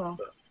cool.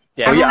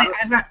 Yeah.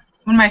 I've got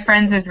one of my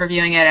friends is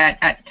reviewing it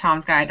at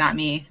Tom's Guide, not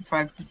me, so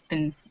I've just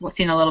been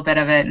seeing a little bit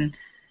of it, and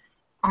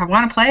I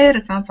want to play it.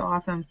 It sounds so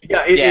awesome.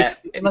 Yeah,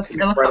 It looks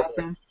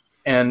awesome.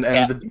 And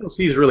Yeah. the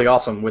DLC is really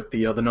awesome with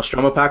the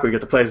Nostromo pack. We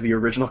get to play as the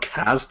original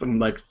cast, and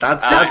like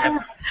that's Yeah.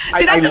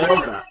 See, I that's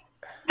love that.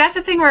 That's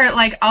the thing where,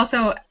 like,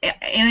 also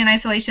Alien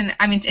Isolation,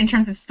 I mean, in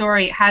terms of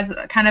story, has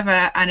kind of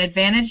an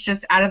advantage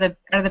just out of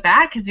the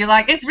bat, because you're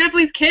like, it's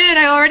Ripley's kid,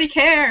 I already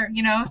care,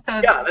 you know. So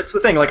Yeah, that's the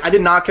thing. Like, I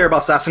did not care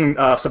about Sebastian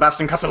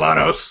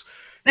Castellanos.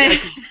 I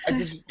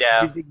just,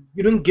 Yeah.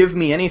 you didn't give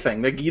me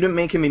anything. Like, you didn't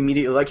make him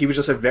immediately. Like, he was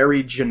just a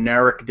very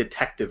generic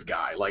detective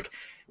guy. Like,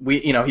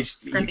 he's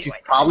Friendly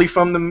white probably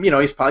from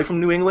he's probably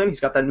from New England. He's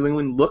got that New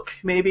England look,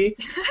 maybe.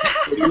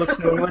 He looks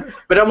New England.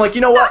 But I'm like,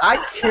 you know what?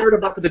 I cared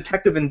about the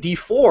detective in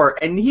D4,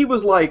 and he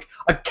was like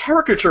a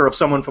caricature of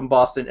someone from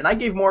Boston, and I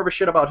gave more of a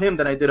shit about him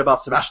than I did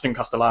about Sebastian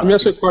Castellanos. Let me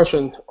ask you a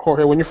question,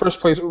 Jorge. When you first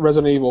played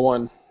Resident Evil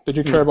 1, did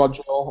you care about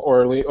Jill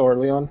or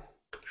Leon?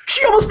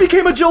 She almost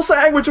became a Jill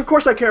Sandwich. Of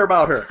course, I care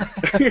about her.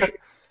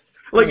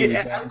 Like,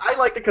 I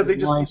liked it because they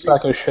just. Lying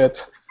sack of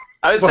shit.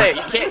 I would say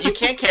you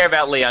can't care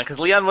about Leon because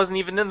Leon wasn't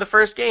even in the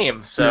first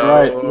game. So You're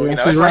right. you know,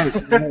 You're it's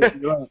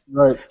right. You're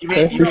right. You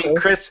mean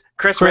Chris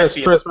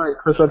Redfield.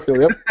 Chris Redfield.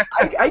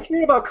 Yep. I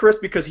cared about Chris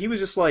because he was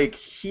just like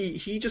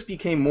he just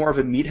became more of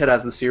a meathead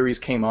as the series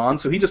came on.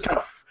 So he just kind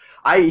of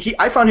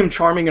I found him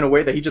charming in a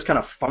way that he just kind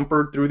of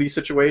thumpered through these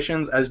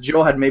situations. As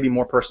Jill had maybe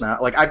more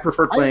personality. Like I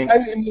preferred playing.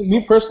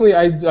 Me personally,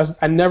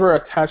 I never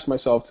attached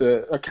myself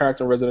to a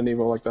character in Resident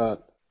Evil like that.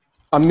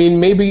 I mean,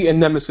 maybe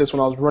in Nemesis when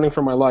I was running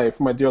for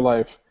my dear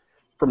life,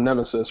 from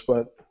Nemesis,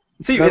 but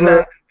see,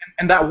 never...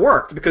 and that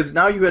worked because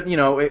now you had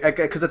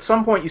because at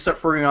some point you start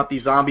figuring out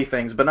these zombie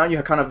things, but now you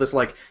have kind of this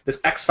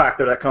X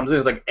factor that comes in.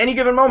 It's like any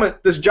given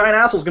moment, this giant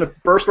asshole's gonna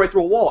burst right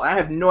through a wall. I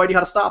have no idea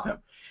how to stop him.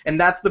 And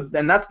that's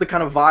the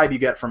kind of vibe you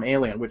get from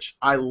Alien, which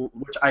I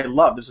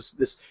love.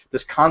 There's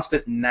this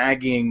constant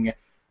nagging,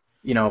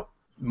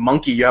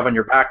 monkey you have on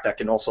your back that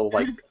can also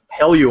like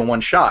hell you in one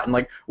shot. And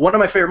like one of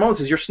my favorite moments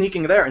is you're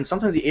sneaking there, and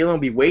sometimes the alien will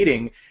be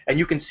waiting, and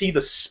you can see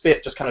the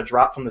spit just kind of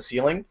drop from the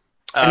ceiling.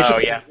 And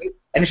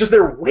it's just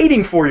there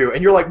waiting for you,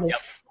 and you're like, well,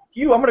 fuck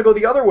you, I'm gonna go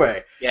the other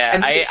way. Yeah,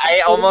 and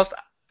I almost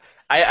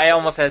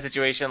had a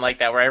situation like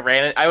that where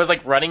I was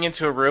like running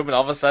into a room, and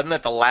all of a sudden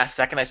at the last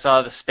second I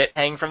saw the spit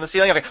hang from the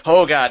ceiling. I'm like,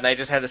 oh god, and I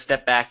just had to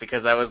step back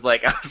because I was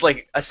like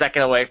a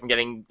second away from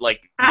getting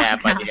like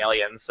nabbed by the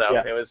aliens. So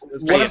it was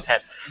pretty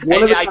intense.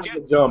 One of the times I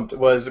jumped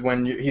was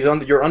when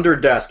you're under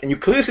a desk, and you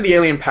clearly see the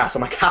alien pass.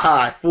 I'm like,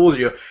 haha, I fooled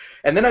you.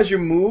 And then as you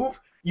move,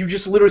 you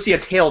just literally see a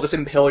tail just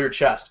impale your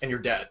chest, and you're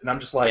dead. And I'm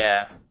just like,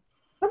 yeah,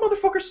 that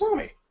motherfucker saw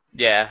me.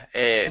 Yeah.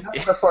 And that's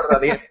the best part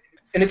about the end.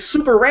 And it's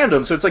super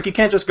random, so it's like you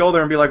can't just go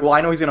there and be like, well,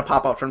 I know he's gonna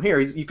pop out from here.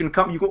 You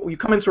come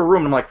into a room,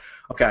 and I'm like,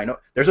 okay, I know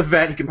there's a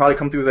vent. He can probably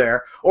come through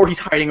there, or he's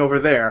hiding over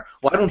there.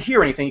 Well, I don't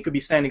hear anything. He could be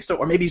standing still,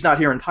 or maybe he's not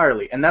here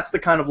entirely. And that's the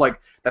kind of like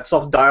that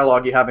self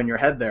dialogue you have in your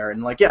head there.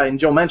 And like, yeah, and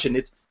Joe mentioned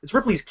it's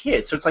Ripley's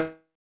kid, so it's like,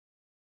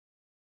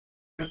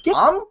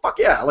 fuck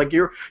yeah, like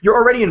you're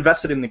already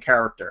invested in the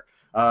character.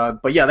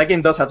 But yeah, that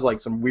game does have like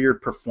some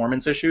weird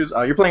performance issues.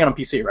 You're playing it on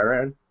PC, right,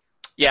 Ryan?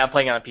 Yeah, I'm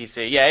playing on a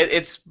PC. Yeah,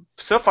 it's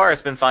so far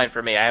it's been fine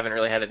for me. I haven't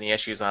really had any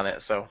issues on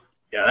it, so.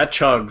 Yeah, that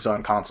chugs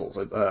on consoles,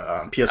 on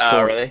PS4.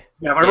 Oh, really?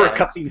 Yeah, whenever a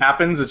cutscene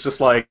happens, it's just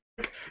like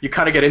you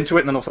kind of get into it,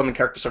 and then all of a sudden the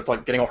character starts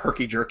like getting all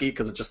herky-jerky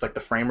because it's just like the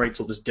frame rates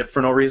will just dip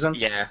for no reason.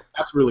 Yeah.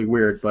 That's really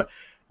weird, but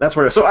that's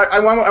where. So I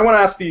want to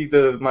ask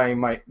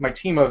my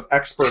team of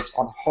experts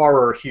on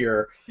horror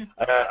here, and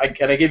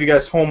I gave you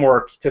guys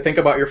homework to think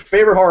about your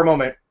favorite horror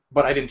moment,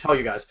 but I didn't tell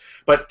you guys.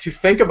 But to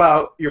think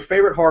about your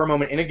favorite horror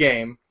moment in a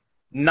game,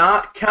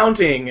 not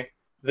counting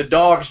the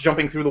dogs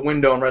jumping through the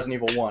window in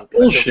Resident Evil 1.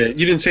 Bullshit!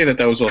 You didn't say that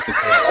was off the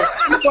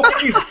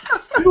table.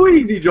 Too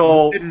easy,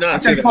 Joel. Did not I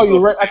say can tell you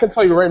right. I can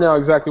tell you right now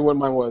exactly what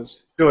mine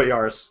was. Do it,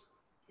 Yaris.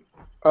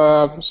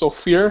 So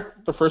Fear,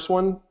 the first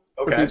one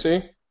for Okay.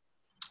 PC.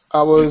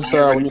 I was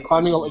when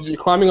you're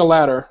climbing a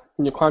ladder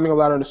in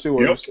the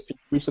sewers. You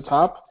reach the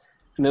top,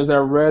 and there's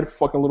that red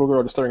fucking little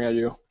girl just staring at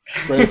you,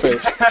 right in the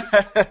face.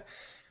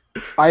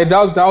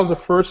 That was the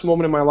first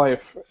moment in my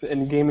life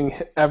in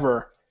gaming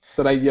ever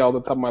that I yelled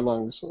at the top of my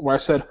lungs, where I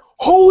said,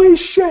 "Holy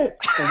shit!"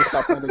 and just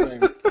stopped playing the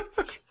game.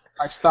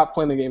 I stopped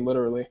playing the game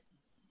literally.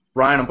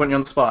 Ryan, I'm putting you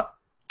on the spot.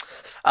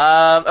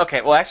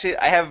 Okay, well actually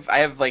I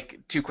have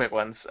like two quick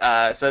ones.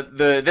 So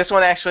this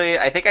one actually,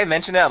 I think I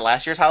mentioned it on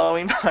last year's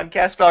Halloween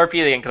podcast, but I'll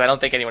repeat it again because I don't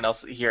think anyone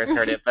else here has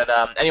heard it. But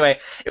anyway,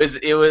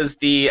 it was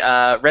the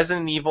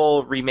Resident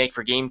Evil remake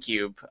for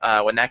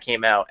GameCube when that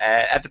came out.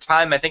 At the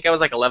time, I think I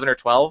was like 11 or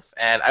 12,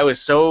 and I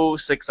was so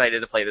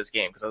excited to play this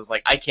game because I was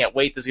like, I can't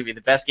wait. This is gonna be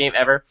the best game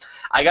ever.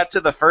 I got to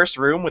the first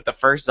room with the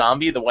first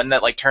zombie, the one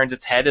that like turns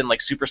its head in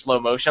like super slow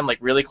motion, like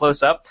really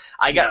close up.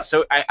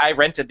 I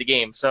rented the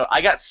game, so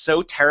I got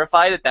so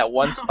terrified terrified at that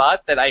one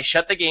spot that I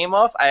shut the game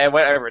off. I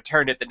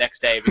returned it the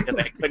next day because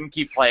I couldn't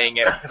keep playing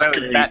it because I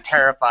was that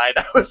terrified.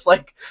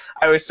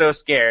 I was so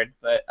scared.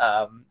 But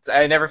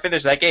I never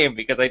finished that game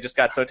because I just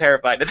got so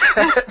terrified at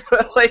that.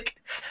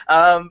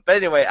 But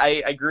anyway,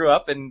 I grew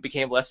up and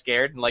became less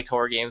scared and liked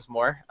horror games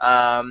more.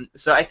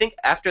 So I think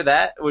after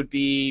that would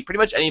be pretty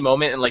much any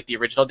moment in like the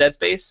original Dead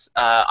Space.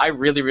 I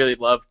really, really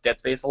loved Dead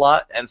Space a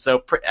lot, and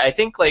so I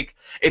think like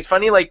it's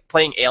funny like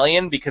playing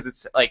Alien because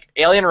it's like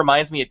Alien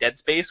reminds me of Dead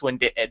Space when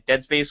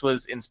Dead Space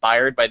was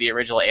inspired by the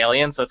original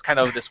Alien, so it's kind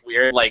of this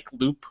weird like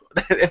loop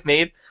that it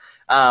made.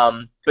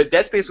 But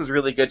Dead Space was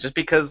really good just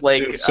because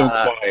like it was so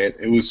quiet.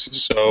 It was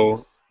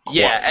so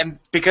yeah, quiet. and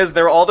because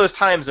there were all those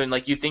times when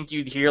like you think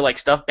you'd hear like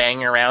stuff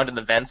banging around in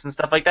the vents and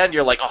stuff like that, and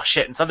you're like, oh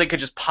shit, and something could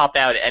just pop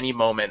out at any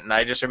moment. And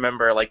I just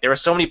remember like there were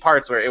so many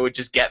parts where it would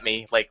just get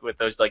me like with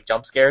those like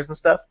jump scares and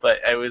stuff. But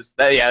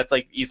it's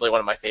like easily one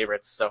of my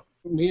favorites. So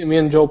me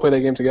and Joel played that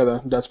game together,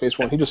 Dead Space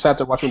 1. He just sat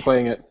there watching me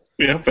playing it.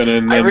 Yep,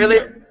 and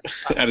then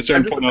at a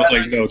certain point I was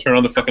like, no, turn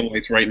on the fucking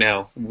lights right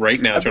now.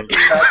 Right now, turn on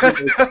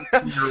the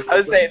lights. I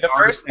would say the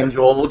first and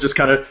Joel just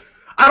kind of,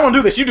 I don't want to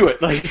do this, you do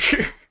it.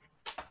 Like,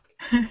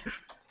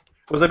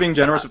 was I being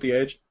generous with the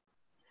age?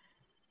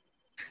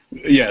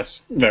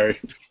 Yes, very.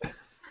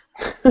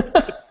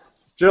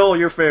 Jill,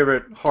 your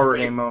favorite horror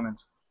game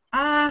moment?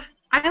 I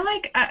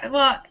like,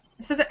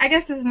 I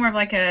guess this is more of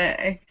like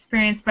a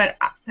experience, but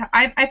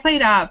I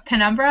played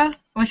Penumbra,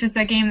 which is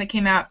the game that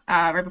came out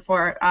right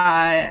before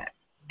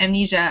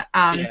Amnesia.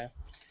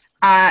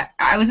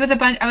 I was with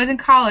I was in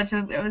college.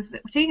 So I was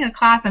taking a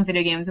class on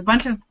video games. A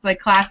bunch of like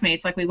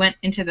classmates, like we went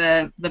into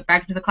the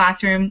back into the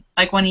classroom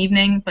like one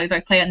evening,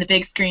 like play it on the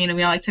big screen, and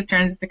we all like took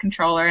turns with the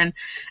controller, and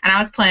I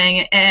was playing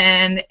it,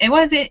 and it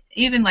wasn't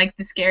even like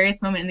the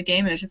scariest moment in the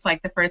game. It was just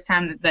like the first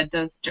time that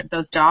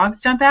those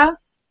dogs jump out.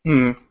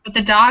 But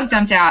the dog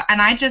jumped out,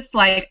 and I just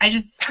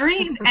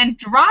screamed and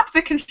dropped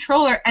the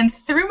controller and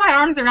threw my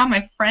arms around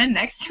my friend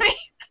next to me.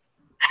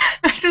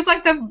 That's just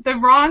like the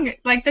wrong,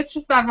 like that's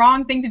just the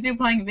wrong thing to do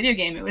playing a video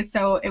game. It was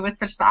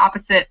such the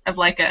opposite of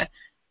like a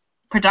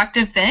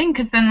productive thing,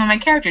 because then my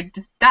character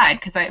just died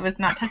because I was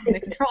not touching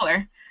the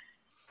controller.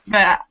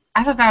 But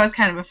I thought that was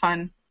kind of a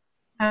fun.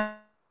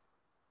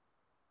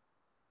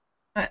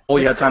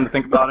 You had time to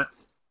think about it?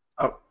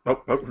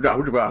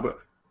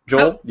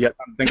 Joel, you had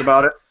time to think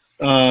about it?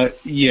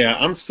 Yeah,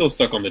 I'm still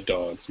stuck on the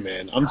dogs,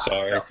 man. I'm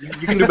sorry.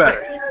 You can do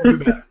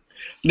better.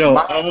 No,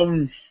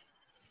 I'm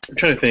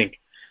trying to think.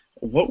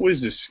 What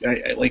was this?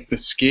 I like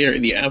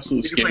the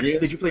absolute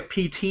scariest. Did you play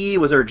PT?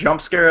 Was there a jump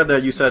scare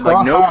that you said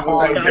like no?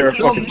 Was there a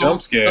fucking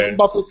jump scare?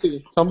 Tell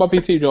me about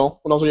PT, Joel.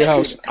 When I was at your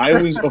house.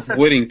 I was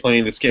avoiding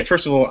playing this game.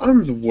 First of all,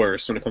 I'm the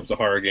worst when it comes to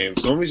horror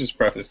games. So let me just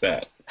preface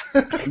that.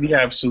 I'm the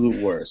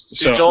absolute worst.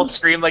 Did Joel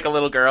scream like a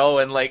little girl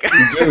and like?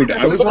 Dude,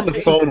 I was on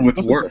the phone with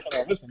work.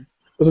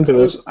 Listen to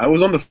this. I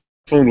was on the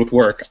phone with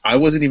work. I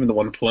wasn't even the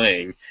one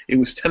playing. It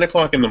was 10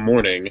 o'clock in the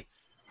morning.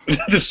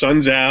 The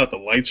sun's out, the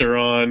lights are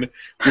on,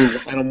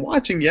 and I'm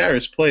watching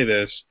Yaris play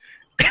this,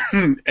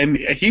 and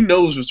he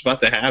knows what's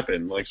about to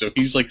happen. Like, so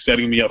he's like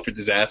setting me up for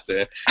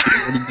disaster.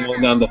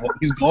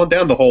 He's gone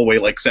down the hallway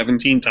like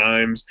 17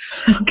 times.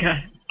 Oh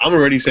God. I'm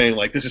already saying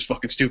like, this is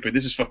fucking stupid.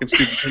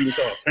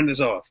 Turn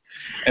this off.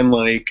 And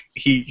like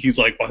he's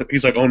like,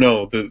 oh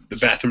no, the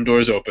bathroom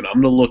door's open. I'm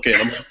gonna look in.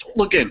 I'm like,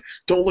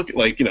 don't look in.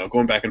 Like, you know,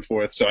 going back and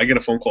forth. So I get a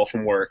phone call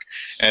from work,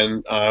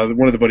 and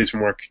one of the buddies from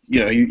work, you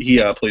know,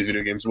 he plays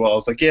video games as well. I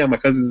was like, yeah, my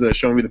cousin's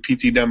showing me the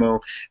PT demo,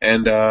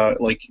 and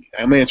like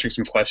I'm answering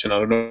some question. I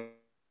don't know.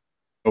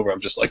 I'm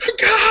just like,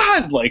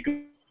 God, like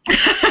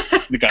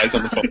the guy's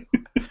on the phone.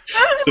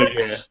 So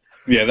yeah.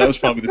 Yeah, that was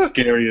probably the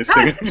scariest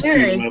thing I've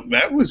seen.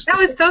 That was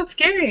so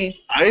scary.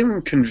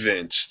 I'm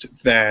convinced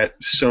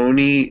that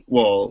Sony,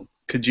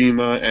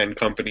 Kojima and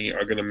company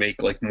are going to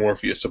make like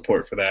Morpheus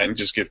support for that and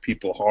just give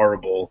people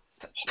horrible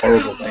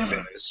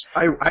nightmares.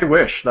 I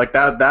wish like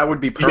that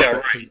would be perfect. Yeah,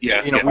 right.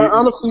 Yeah. You know,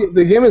 honestly,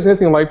 the game is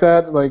anything like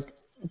that. Like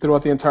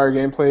throughout the entire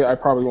gameplay, I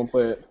probably won't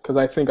play it because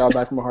I think I'll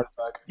die from a heart attack.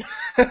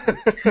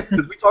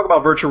 Because we talk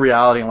about virtual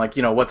reality and like,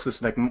 you know, what's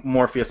this like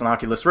Morpheus and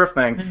Oculus Rift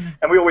thing,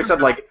 and we always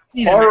said like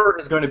horror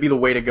is going to be the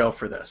way to go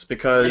for this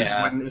because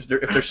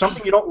if there's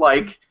something you don't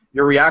like,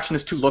 your reaction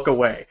is to look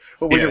away.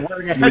 But when you're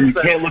wearing a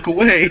headset, you can't look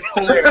away.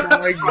 Oh my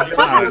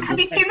God. Have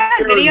you seen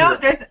that video?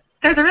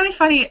 There's a really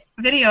funny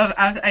video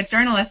of a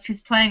journalist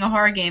who's playing a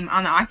horror game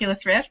on the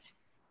Oculus Rift.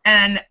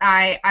 And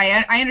I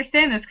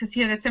understand this because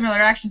he had a similar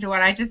reaction to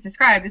what I just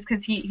described. Is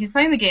because he's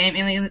playing the game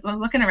and he's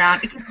looking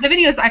around. The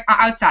video is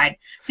outside,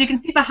 so you can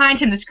see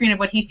behind him the screen of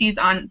what he sees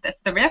on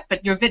the Rift.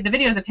 But the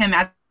video is of him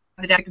at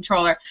the deck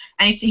controller,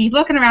 and he's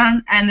looking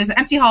around, and there's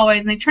empty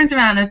hallways, and he turns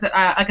around, and there's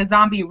like a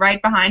zombie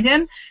right behind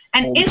him,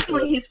 and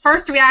instantly his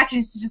first reaction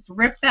is to just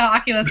rip the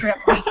Oculus Rift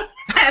off.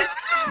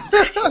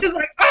 He's just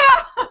like,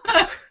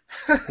 oh!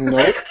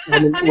 Nope,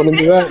 wouldn't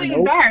do that. Nope.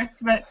 Embarrassed,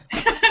 but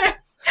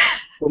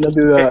wouldn't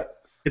do that.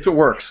 If it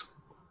works.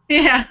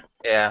 Yeah.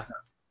 Yeah.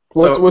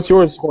 What's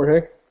yours,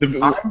 Jorge? I'm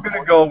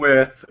gonna go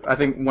with, I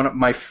think, one of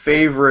my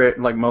favorite,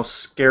 like, most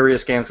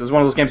scariest games, because it's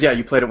one of those games, yeah,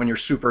 you played it when you're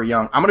super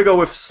young. I'm gonna go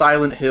with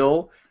Silent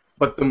Hill,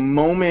 but the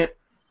moment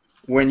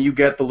when you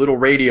get the little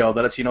radio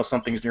that lets you know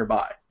something's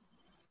nearby.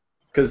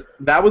 Because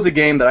that was a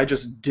game that I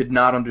just did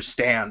not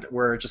understand,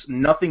 where just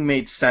nothing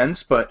made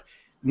sense, but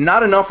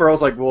not enough where I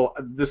was like, well,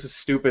 this is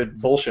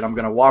stupid bullshit, I'm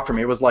gonna walk from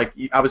it. It was like,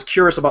 I was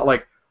curious about,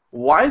 like,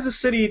 why is the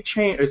city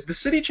Is the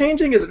city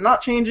changing? Is it not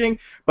changing?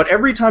 But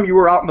every time you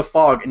were out in the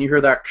fog and you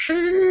hear that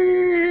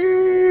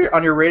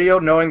on your radio,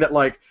 knowing that,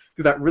 like,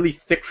 through that really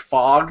thick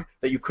fog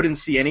that you couldn't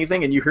see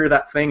anything, and you hear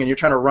that thing and you're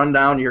trying to run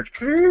down, and you're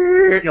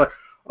like,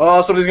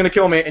 oh, somebody's gonna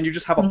kill me, and you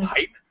just have a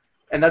pipe,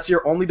 and that's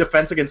your only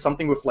defense against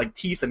something with, like,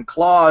 teeth and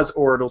claws,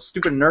 or those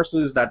stupid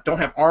nurses that don't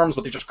have arms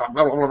but they just go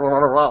blah, blah, blah, blah,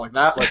 blah, like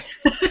that. Like,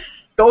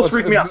 those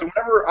freak me out. So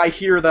whenever I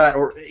hear that,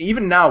 or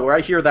even now where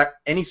I hear that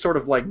any sort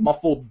of, like,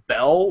 muffled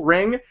bell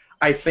ring,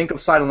 I think of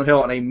Silent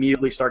Hill and I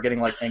immediately start getting,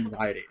 like,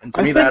 anxiety. And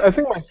to me,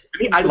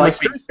 I like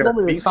scariest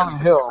moment in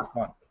Silent Hill.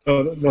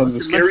 No,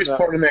 the scariest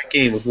part in that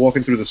game was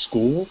walking through the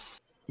school.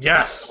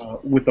 Yes.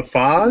 With the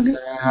fog.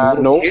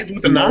 No. Kids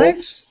with the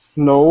knives.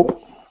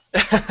 No. I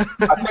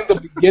think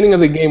the beginning of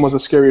the game was the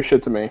scariest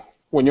shit to me.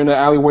 When you're in the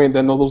alleyway and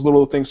then all those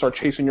little things start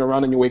chasing you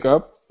around and you wake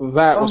up,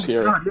 that was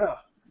scary. God, yeah.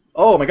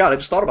 Oh my god, I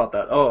just thought about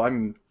that. Oh,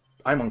 I'm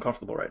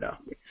uncomfortable right now.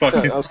 Fuck,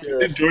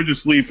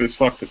 George's sleep is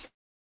fucked.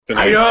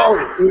 I know.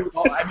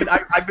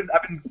 I've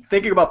been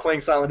thinking about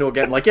playing Silent Hill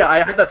again. Like, yeah,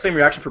 I had that same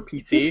reaction for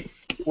PT,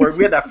 where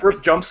we had that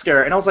first jump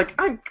scare, and I was like,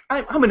 I'm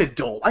an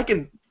adult.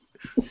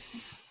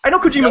 I know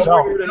Kojima's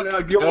weird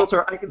and Guillermo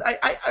del Toro.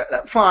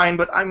 Fine,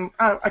 but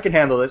I can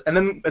handle this. And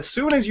then as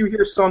soon as you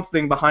hear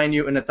something behind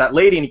you, and it's that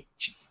lady, and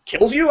she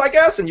kills you, I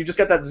guess, and you just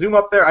get that zoom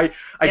up there. I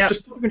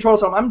just took control.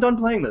 So I'm done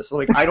playing this.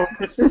 Like, I don't.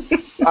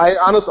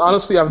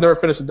 Honestly, I've never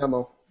finished a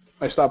demo.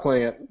 I stopped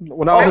playing it.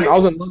 When I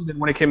was in London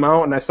when it came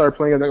out, and I started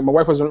playing it. My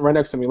wife was right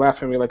next to me,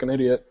 laughing at me like an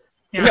idiot.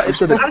 Yeah, I was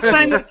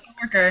playing with a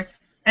coworker,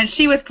 and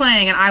she was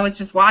playing, and I was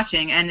just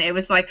watching, and it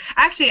was like,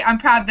 actually, I'm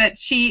proud that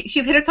she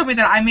later told me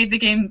that I made the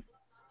game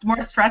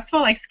more stressful,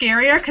 like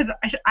scarier, because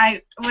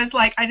I was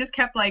like, I just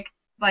kept being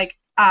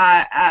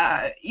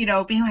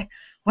like,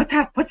 what's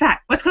that?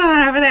 What's going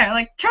on over there?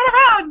 Like, turn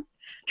around.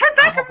 Turn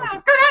back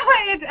around, go that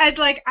way, and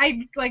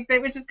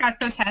it was just got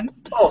so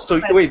tense. Oh, so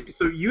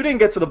you didn't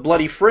get to the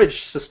bloody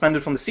fridge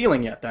suspended from the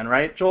ceiling yet, then,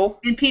 right, Joel?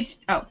 In PT.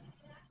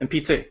 In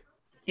PT.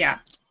 Yeah.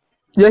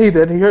 Yeah, he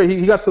did.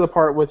 He got to the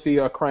part with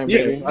the crime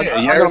baby. I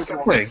got him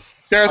playing.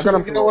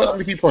 You know what? I'm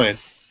gonna keep playing.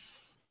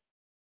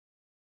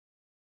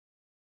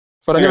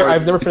 But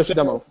I've never finished the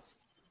demo.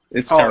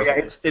 It's terrible.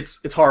 Yeah,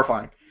 it's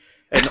horrifying.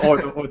 And or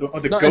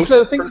the ghost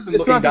person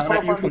looking down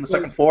at you from the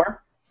second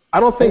floor. I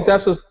don't think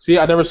that's just. See,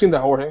 I've never seen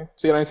that, Jorge.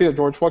 See, I didn't see that,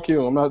 George. Fuck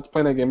you. I'm not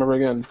playing that game ever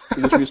again.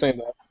 You just be saying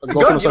that.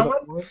 Good, you know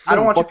what? I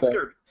don't want you to be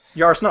scared.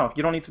 Yaris, no,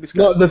 you don't need to be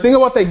scared. No, the thing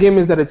about that game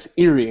is that it's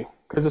eerie.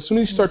 Because as soon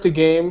as you start the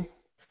game,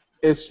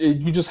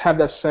 you just have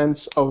that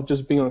sense of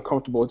just being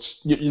uncomfortable.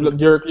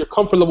 Your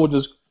comfort level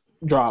just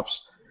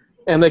drops.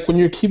 And like when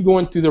you keep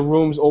going through the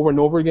rooms over and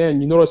over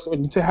again, you notice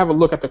when you have a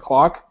look at the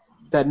clock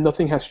that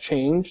nothing has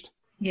changed.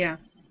 Yeah.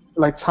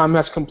 Like time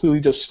has completely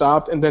just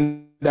stopped, and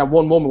then that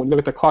one moment when you look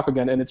at the clock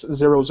again and it's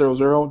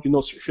 0:00, you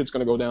know shit's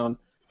gonna go down.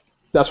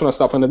 That's when I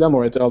stopped playing the demo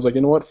right there. I was like,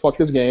 you know what, fuck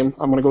this game.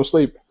 I'm gonna go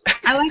sleep.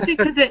 I liked it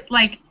because it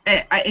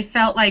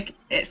felt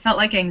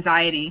like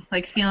anxiety,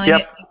 like feeling it.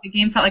 Like the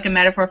game felt like a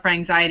metaphor for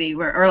anxiety,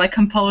 or like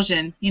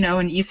compulsion. You know,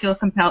 and you feel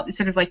compelled,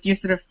 sort of like you're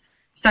sort of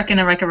stuck in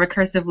a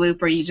recursive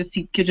loop where you just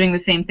keep doing the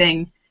same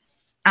thing,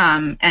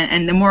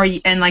 and the more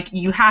you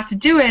have to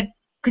do it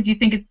because you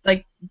think it's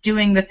like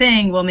doing the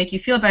thing will make you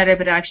feel better,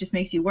 but it actually just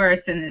makes you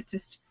worse, and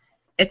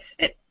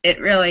it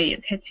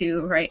really hits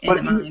you right in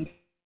the mind.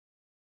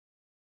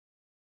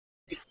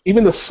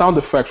 Even the sound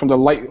effect from the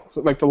light,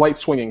 like the light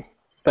swinging,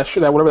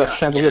 whatever that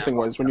chandelier thing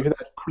was, when you hear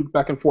that creak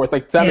back and forth,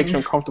 like that makes you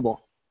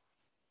uncomfortable.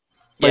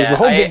 Like,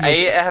 yeah, I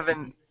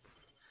haven't.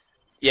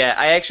 Yeah,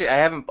 I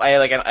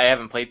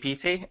haven't played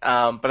PT,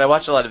 but I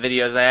watched a lot of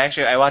videos.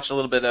 I watched a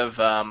little bit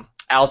of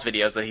Al's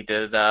videos that he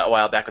did a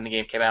while back when the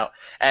game came out,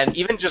 and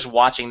even just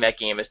watching that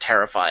game is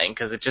terrifying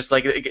because it just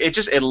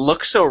it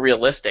looks so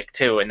realistic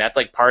too, and that's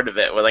like part of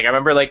it. Where like I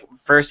remember like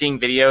first seeing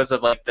videos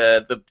of like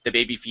the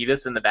baby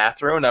fetus in the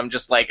bathroom, and I'm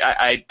just like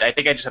I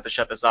think I just have to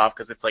shut this off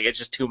because it's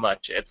just too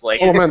much. It's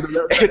like and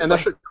that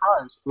shit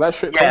cries. That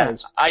shit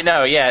cries. I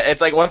know. Yeah,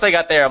 it's like once I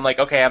got there, I'm like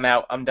okay, I'm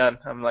out. I'm done.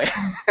 I'm like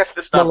I have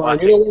to stop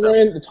watching. You know what,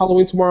 Ryan? It's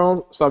Halloween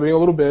tomorrow. Stop being a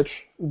little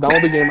bitch.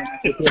 Download the game.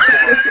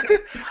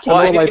 Well,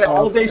 I need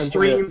all-day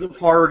streams of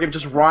horror games,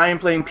 just Ryan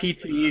playing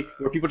PT,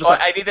 where people just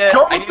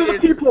don't look to the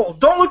people!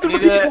 Don't look to the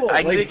people!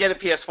 I need to get a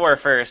PS4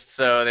 first,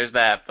 so there's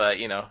that, but,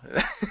 you know.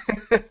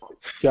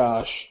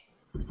 Gosh.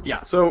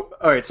 Yeah, so,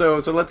 alright, so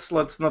let's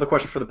another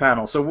question for the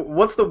panel. So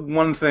what's the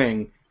one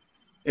thing,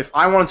 if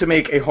I wanted to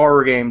make a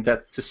horror game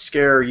to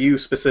scare you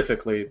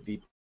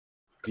specifically,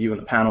 you and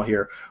the panel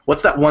here,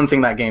 what's that one thing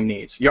that game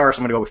needs? Yaris,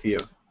 I'm going to go with you.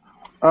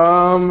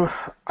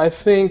 I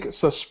think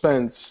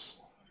suspense.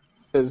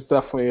 is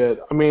definitely it.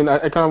 I mean,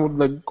 I kind of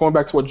like going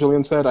back to what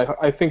Julian said.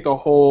 I think the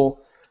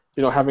whole,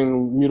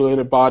 having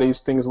mutilated bodies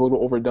thing is a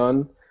little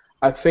overdone.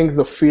 I think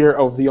the fear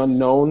of the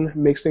unknown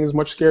makes things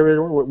much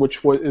scarier,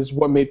 which is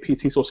what made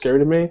PT so scary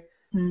to me.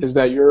 Is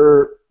that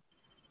you're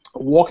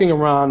walking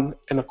around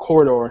in a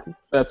corridor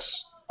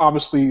that's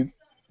obviously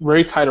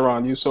very tight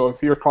around you. So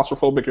if you're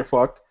claustrophobic, you're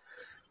fucked.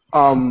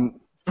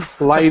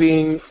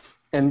 Lighting,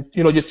 and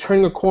you're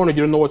turning a corner.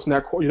 You don't know what's in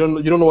that corner.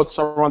 You don't know what's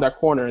around that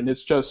corner, and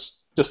it's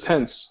just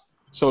tense.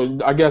 So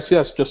I guess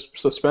yes, just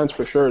suspense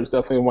for sure is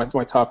definitely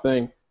my top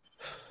thing.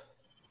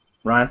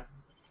 Ryan?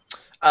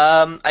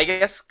 I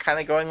guess kind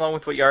of going along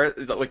with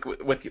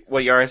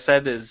what Yara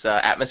said is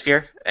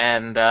atmosphere,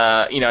 and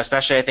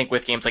especially I think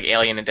with games like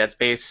Alien and Dead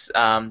Space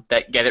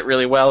that get it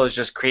really well is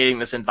just creating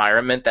this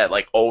environment that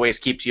like always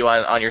keeps you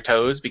on your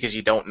toes because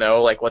you don't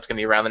know like what's gonna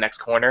be around the next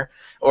corner,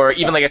 or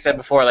even like I said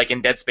before, like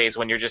in Dead Space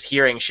when you're just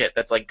hearing shit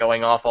that's like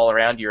going off all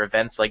around your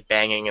events like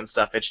banging and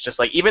stuff. It's just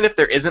like even if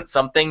there isn't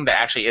something that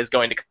actually is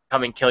going to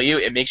come and kill you,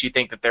 it makes you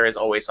think that there is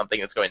always something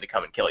that's going to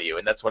come and kill you,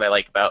 and that's what I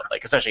like about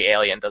like especially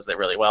Alien does that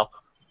really well.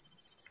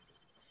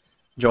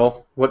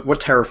 Joel, what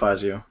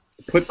terrifies you?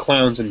 Put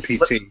clowns in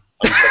PT.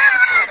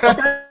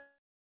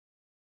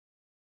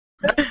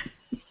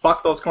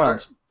 Fuck those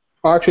clowns.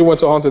 I actually went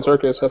to Haunted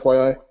Circus,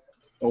 FYI.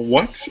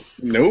 What?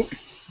 Nope.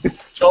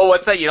 Joel,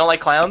 what's that? You don't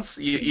like clowns?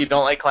 You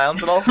don't like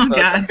clowns at all? Oh,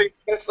 God.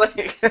 It's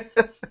like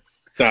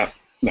Stop.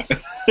 No.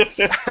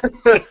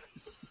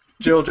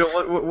 Jill,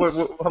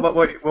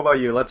 what about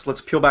you?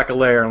 Let's peel back a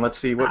layer and let's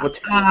see what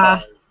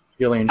terrifies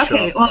Alien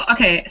show.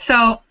 Okay.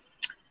 So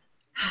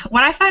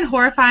what I find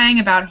horrifying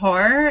about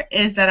horror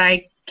is that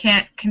I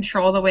can't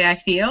control the way I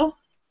feel.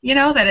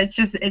 That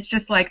it's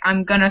just like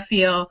I'm gonna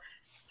feel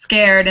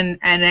scared and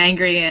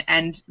angry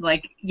and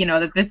like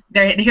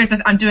that here's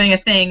this, I'm doing a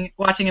thing,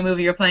 watching a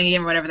movie or playing a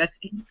game or whatever that's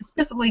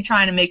specifically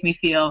trying to make me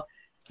feel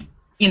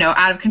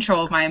out of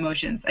control of my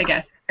emotions, I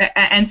guess.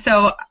 And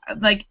so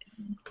like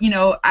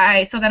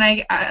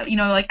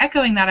like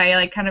echoing that, I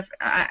like kind of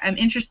I'm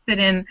interested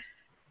in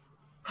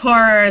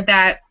horror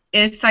that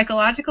is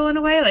psychological in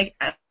a way, like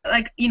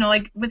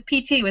with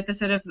PT, with the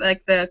sort of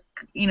like the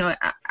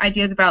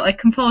ideas about like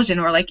compulsion,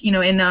 or like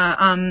in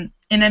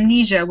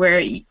Amnesia, where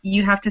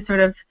you have to sort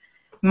of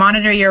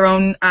monitor your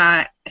own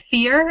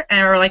fear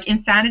or like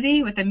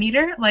insanity with a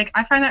meter. Like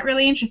I find that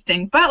really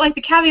interesting. But like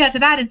the caveat to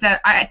that is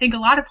that I think a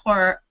lot of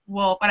horror,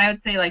 what I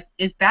would say like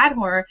is bad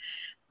horror,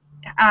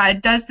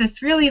 has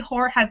this really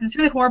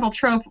horrible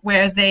trope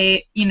where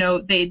the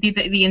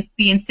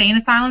insane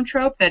asylum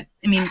trope that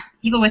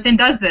Evil Within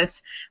does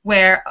this,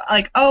 where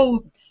like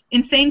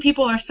insane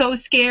people are so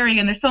scary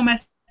and they're so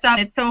messed up.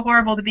 It's so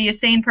horrible to be a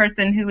sane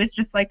person who is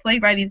just like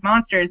plagued by these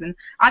monsters, and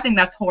I think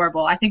that's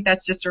horrible. I think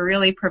that's just a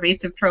really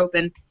pervasive trope,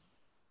 and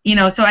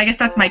so I guess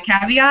that's my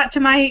caveat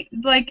to my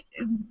like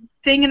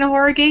thing in a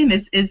horror game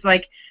is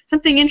like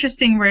something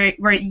interesting where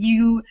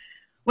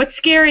what's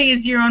scary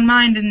is your own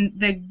mind, and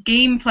the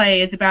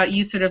gameplay is about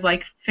you sort of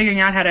like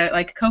figuring out how to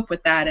like cope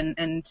with that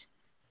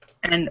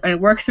and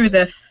work through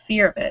the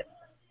fear of it.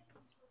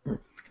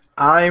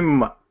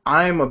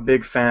 I'm a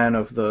big fan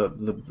of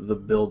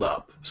the build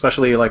up,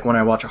 especially like when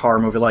I watch a horror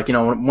movie. Like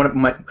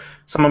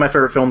some of my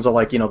favorite films are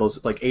like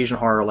those like Asian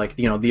horror, like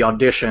The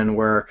Audition,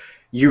 where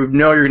you're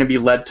going to be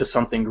led to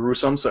something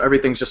gruesome, so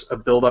everything's just a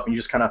build up, and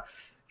you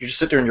just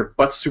sit there and your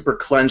butt's super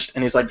clenched,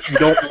 and he's like, you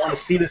don't want to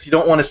see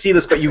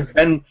this, but you've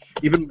been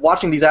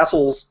watching these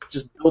assholes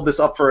just build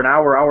this up for an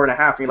hour and a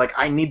half, and you're like,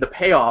 I need the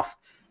payoff,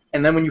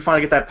 and then when you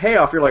finally get that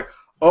payoff, you're like,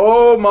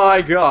 oh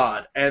my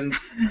god, and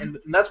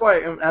that's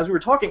why as we were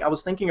talking, I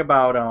was thinking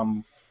about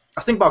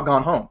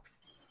Gone Home,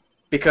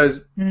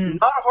 because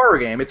not a horror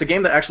game, it's a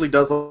game that actually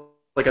does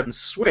like a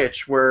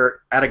Switch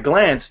where at a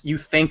glance you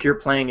think you're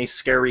playing a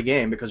scary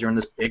game because you're in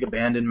this big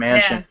abandoned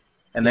mansion. Yeah.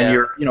 And then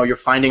you're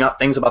finding out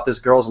things about this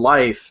girl's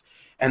life,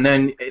 and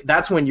then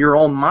that's when your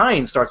own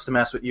mind starts to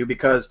mess with you,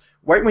 because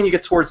right when you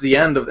get towards the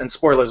end and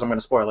spoilers, I'm going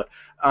to spoil it.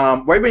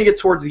 Right when you get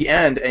towards the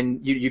end and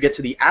you get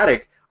to the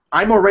attic,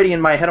 I'm already in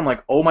my head. I'm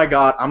like, oh my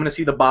god, I'm going to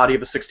see the body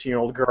of a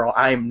 16-year-old girl.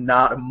 I am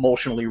not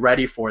emotionally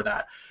ready for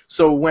that.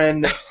 So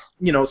when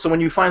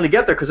you finally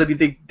get there, because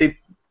they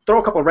throw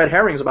a couple of red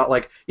herrings about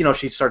like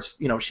she starts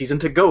she's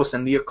into ghosts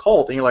and the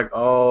occult, and you're like,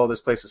 oh,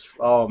 this place is,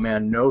 oh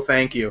man, no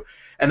thank you.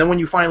 And then when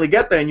you finally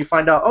get there and you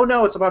find out, oh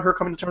no, it's about her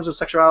coming to terms with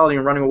sexuality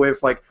and running away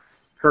with like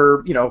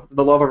her,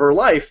 the love of her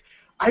life,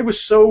 I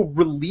was so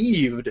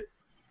relieved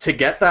to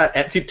get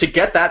that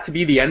to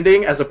be the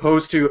ending, as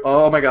opposed to,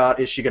 oh my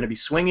god, is she going to be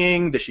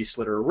swinging? Did she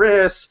slit her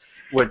wrists?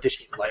 What did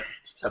she like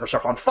set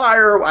herself on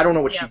fire? I don't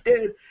know what she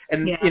did.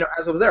 And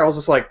as I was there, I was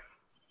just like,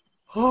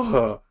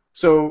 oh.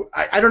 So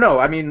I don't know.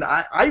 I mean,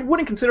 I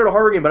wouldn't consider it a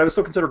horror game, but I would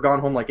still consider Gone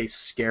Home like a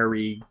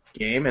scary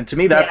game. And to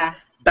me, that's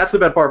the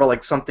bad part about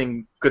like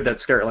something good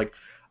that's scary. Like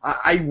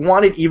I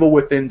wanted Evil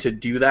Within to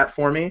do that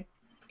for me.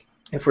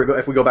 If we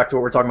go back to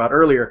what we were talking about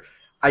earlier,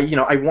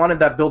 I wanted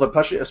that build up,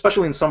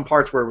 especially in some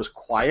parts where it was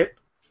quiet,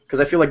 because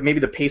I feel like maybe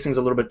the pacing's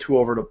a little bit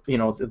too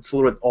it's a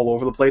little bit all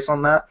over the place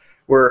on that,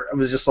 where it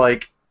was just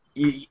like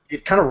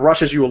it kind of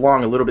rushes you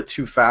along a little bit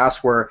too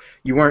fast, where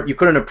you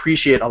couldn't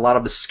appreciate a lot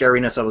of the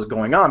scariness that was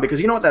going on, because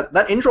you know what,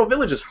 that Angel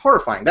Village is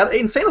horrifying. That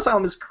Insane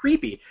Asylum is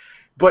creepy,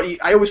 but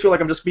I always feel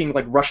like I'm just being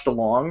like rushed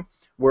along,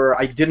 where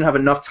I didn't have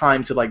enough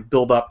time to like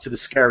build up to the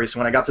scary. So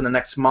when I got to the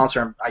next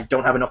monster, I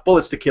don't have enough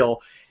bullets to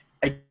kill.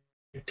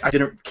 I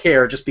didn't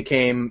care.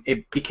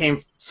 It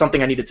became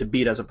something I needed to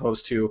beat, as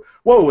opposed to,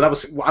 whoa,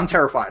 I'm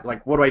terrified.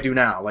 Like, what do I do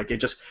now? Like,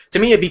 to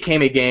me, it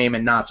became a game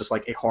and not just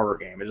like a horror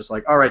game. It's just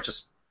like, all right,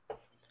 just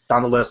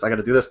on the list, I got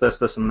to do this,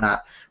 and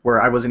that, where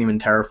I wasn't even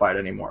terrified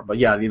anymore. But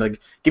yeah, like,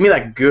 give me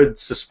that good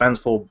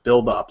suspenseful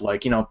build up.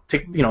 Like,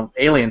 take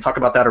Alien, talk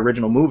about that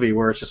original movie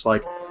where it's just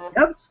like,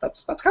 yeah,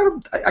 that's kind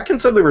of, I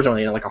consider the original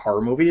Alien like a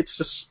horror movie.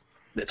 It's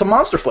a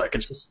monster flick.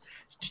 It's just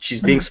she's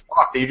being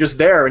stalked, and you're just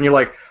there, and you're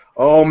like,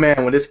 oh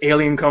man, when this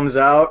alien comes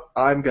out,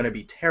 I'm gonna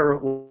be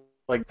terrible.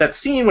 Like that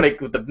scene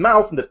with the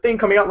mouth and the thing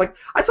coming out, like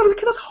I saw as a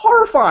kid, that's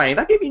horrifying.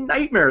 That gave me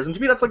nightmares, and to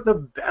me, that's like the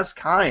best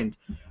kind.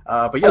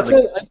 But yeah,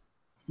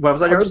 what was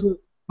that yours?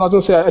 I was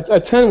gonna say, I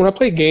tend, when I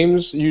play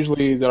games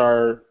usually that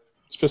are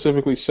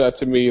specifically set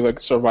to me like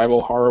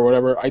survival horror or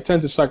whatever, I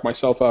tend to psych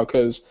myself out,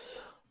 because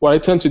what I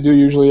tend to do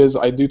usually is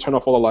I do turn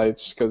off all the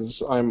lights,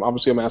 because I'm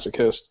obviously a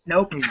masochist.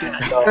 Nope.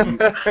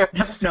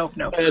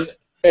 Nope.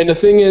 And the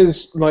thing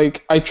is,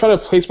 like, I try to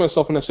place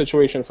myself in a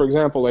situation. For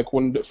example, like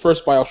when the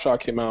first BioShock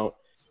came out,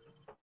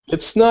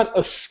 it's not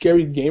a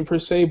scary game per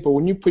se, but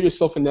when you put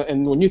yourself in that,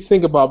 and when you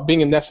think about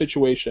being in that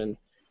situation,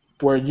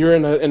 where you're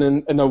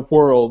in a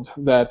world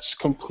that's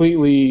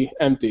completely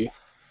empty,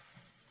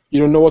 you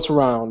don't know what's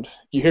around,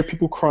 you hear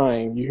people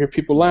crying, you hear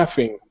people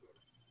laughing,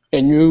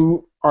 and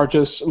you are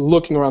just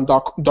looking around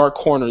dark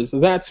corners.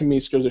 That to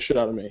me scares the shit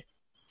out of me.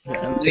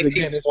 Yeah,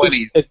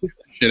 1920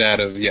 shit out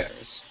of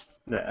Yaris.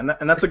 Yeah,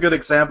 and that's a good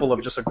example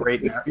of just a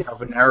great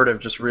of a narrative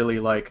just really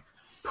like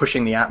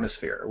pushing the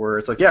atmosphere, where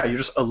it's like, yeah, you're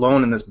just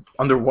alone in this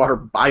underwater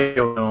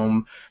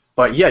biome,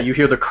 but yeah, you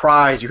hear the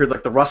cries, you hear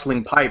like the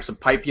rustling pipes, a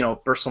pipe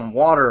bursts on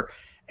water,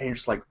 and you're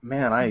just like,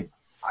 man, I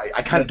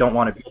kind of don't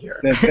want to be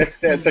here.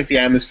 That's like the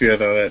atmosphere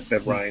though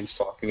that Ryan's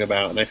talking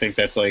about, and I think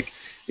that's like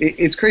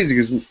it's crazy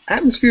because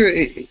atmosphere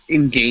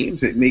in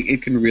games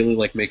it can really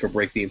like make or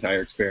break the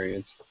entire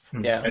experience.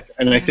 Yeah,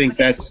 and I think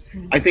that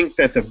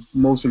the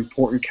most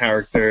important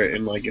character,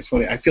 and like it's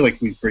funny, I feel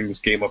like we bring this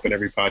game up in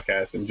every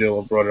podcast, and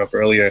Jill brought it up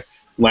earlier.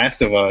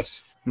 Last of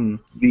Us,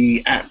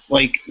 the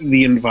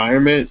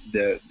environment,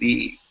 the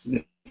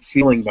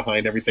feeling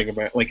behind everything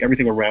about like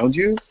everything around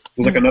you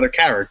was like another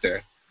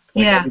character.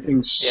 Like, yeah,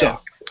 everything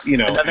sucked,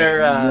 and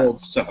the world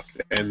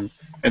sucked, and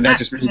that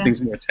just made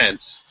things more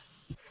tense.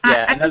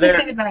 Yeah, I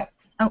think about.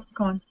 Oh,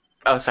 go on.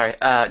 Oh, sorry.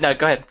 No,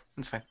 go ahead.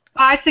 That's fine.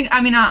 I think,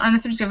 I mean, on the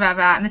subject of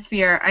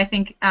atmosphere, I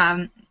think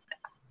that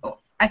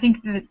I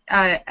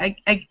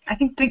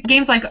think the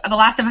games like The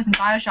Last of Us and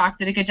BioShock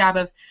did a good job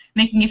of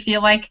making you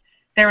feel like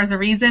there was a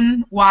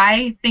reason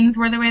why things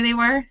were the way they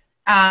were,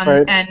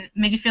 right. And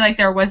made you feel like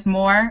there was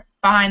more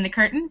behind the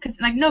curtain, because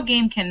like no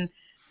game can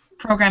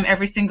program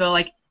every single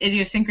like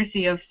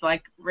idiosyncrasy of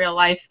like real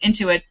life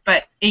into it,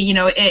 but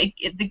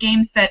the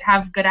games that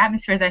have good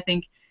atmospheres, I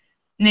think,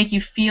 make you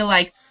feel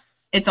like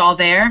it's all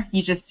there.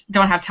 You just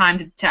don't have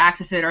time to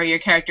access it, or your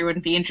character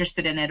wouldn't be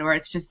interested in it, or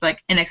it's just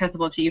like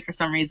inaccessible to you for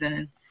some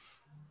reason.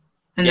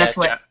 And Yeah, that's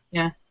what,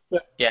 yeah.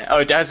 Yeah. Oh, I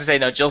was gonna say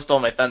no. Jill stole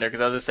my thunder because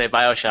I was gonna say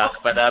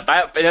BioShock,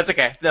 but that's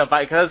okay. No, because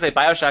I was gonna say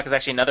BioShock is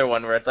actually another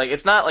one where it's like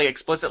it's not like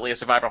explicitly a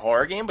survival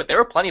horror game, but there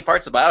were plenty of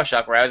parts of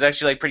BioShock where I was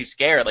actually like pretty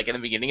scared, like in the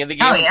beginning of the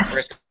game. Oh, yeah. When you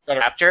first start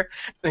Rapture,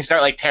 they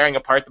start like tearing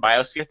apart the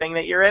biosphere thing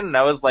that you're in, and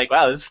I was like,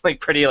 wow, this is like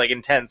pretty like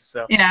intense.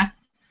 So. Yeah.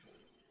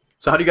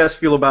 So how do you guys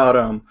feel about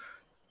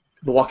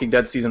The Walking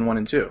Dead season 1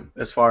 and 2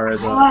 as far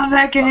as? I love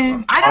that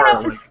game. I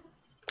don't know.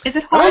 Is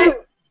it hard?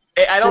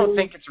 I don't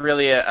think it's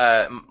really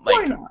a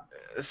Why not?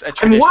 a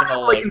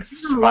traditional in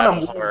season 1, I'm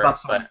survival worried horror, about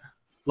something. but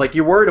Like,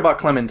 you're worried about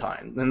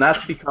Clementine, and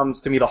that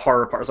becomes, to me, the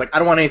horror part. It's like, I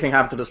don't want anything to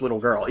happen to this little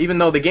girl, even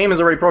though the game is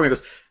already programmed,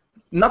 because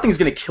nothing's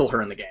going to kill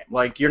her in the game.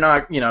 Like, you're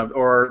not,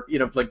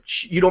 like,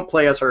 you don't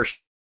play as her,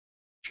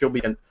 she'll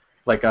be an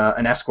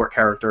escort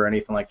character or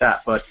anything like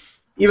that, but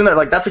even though,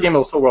 like, that's a game that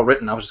was so well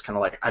written, I was just kind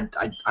of like,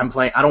 I'm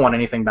playing, I don't want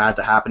anything bad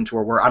to happen to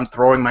her, where I'm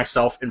throwing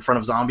myself in front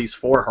of zombies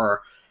for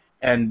her.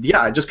 And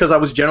yeah, just because I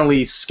was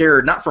generally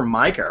scared, not for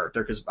my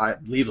character, because I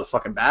believe a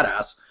fucking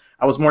badass,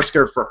 I was more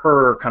scared for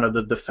her, kind of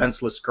the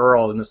defenseless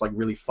girl in this like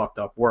really fucked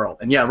up world.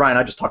 And yeah, Ryan,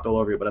 I just talked all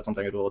over you, but that's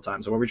something I do all the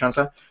time. So what were you trying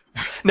to say?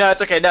 No,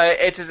 it's okay. No,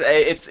 it's just,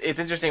 it's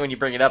interesting when you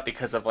bring it up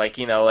because of like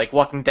like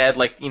Walking Dead,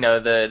 like the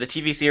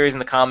TV series and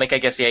the comic. I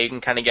guess yeah, you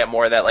can kind of get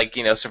more of that like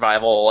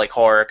survival like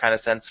horror kind of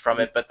sense from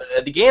it. But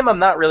the game, I'm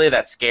not really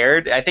that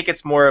scared. I think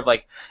it's more of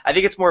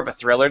a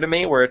thriller to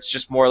me, where it's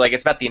just more like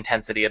it's about the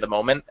intensity of the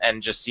moment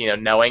and just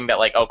knowing that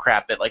like, oh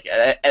crap, it like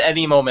at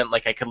any moment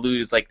like I could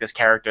lose like this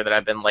character that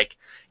I've been like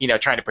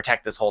trying to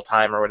protect this whole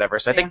time or whatever.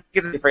 So I think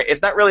it's different.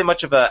 It's not really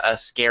much of a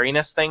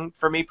scariness thing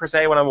for me per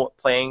se when I'm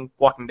playing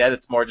Walking Dead.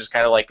 It's more just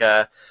kind of like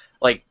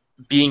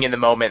being in the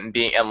moment and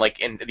being and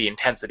like in the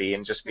intensity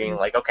and just being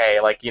like,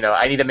 okay, like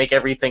I need to make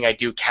everything I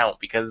do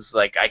count because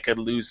like I could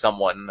lose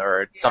someone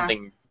or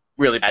something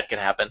really bad can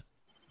happen.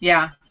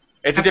 Yeah.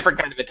 It's a different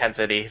kind of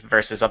intensity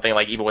versus something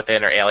like Evil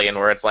Within or Alien,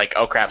 where it's like,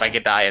 oh crap, I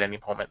could die at any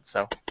moment.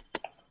 So.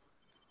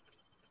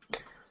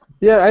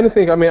 Yeah, I didn't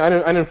think. I mean, I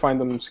didn't find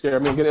them scary. I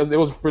mean, it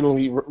was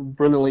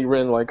brilliantly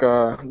written, like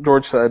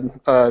George said.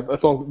 I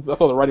thought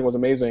the writing was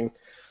amazing.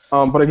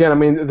 But again, I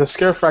mean, the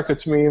scare factor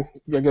to me,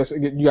 I guess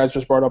you guys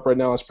just brought up right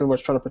now, is pretty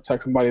much trying to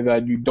protect somebody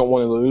that you don't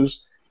want to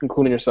lose,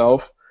 including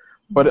yourself.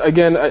 But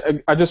again,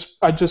 I just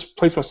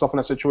place myself in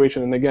that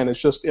situation, and again,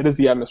 it is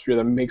the atmosphere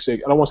that makes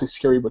it. I don't want to say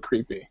scary, but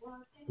creepy.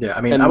 Yeah,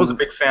 I mean, I was a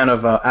big fan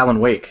of Alan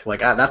Wake. Like,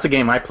 that's a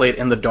game I played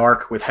in the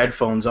dark with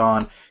headphones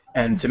on,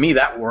 and to me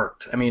that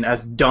worked. I mean,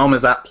 as dumb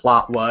as that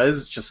plot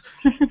was, just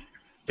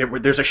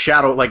there's a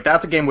shadow. Like,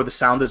 that's a game where the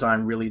sound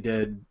design really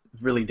did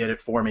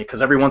it for me.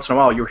 Because every once in a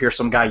while you'll hear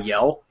some guy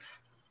yell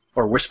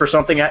or whisper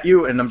something at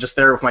you, and I'm just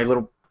there with my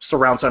little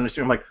surround sound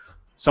system. I'm like,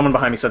 someone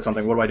behind me said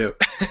something. What do I do?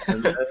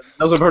 And,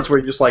 those are parts where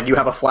you just like you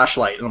have a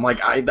flashlight, and I'm like,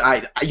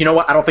 you know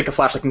what? I don't think a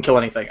flashlight can kill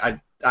anything.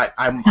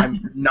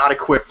 I'm not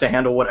equipped to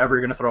handle whatever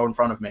you're gonna throw in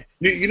front of me.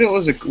 You know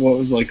what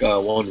was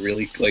one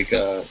really like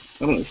I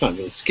don't know, it's not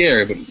really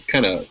scary, but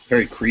kind of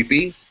very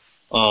creepy.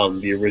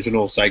 The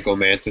original Psycho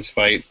Mantis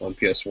fight on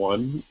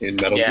PS1 in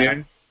Metal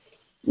Gear,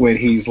 when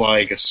he's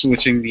like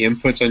switching the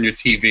inputs on your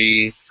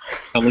TV,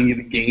 telling you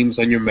the games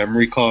on your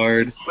memory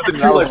card. With the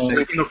two like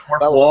breaking the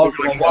fourth wall.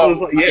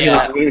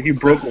 He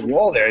broke a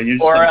wall there. And you're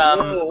just Or like,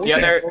 whoa,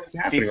 what's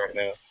happening right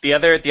now? The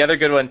other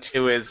good one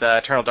too is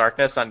Eternal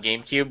Darkness on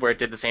GameCube, where it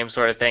did the same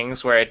sort of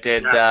things, where it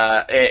did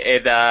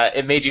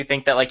it made you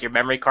think that like your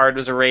memory card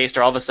was erased,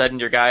 or all of a sudden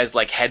your guy's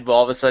like head will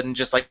all of a sudden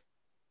just like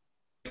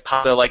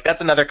pop. So like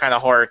that's another kind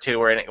of horror too,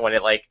 where when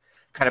it like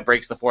kind of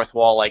breaks the fourth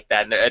wall like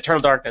that. And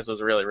Eternal Darkness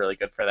was really, really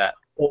good for that.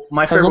 Well,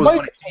 my favorite was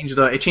when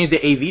it changed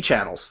the AV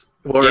channels.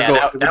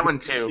 That one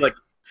too. Like,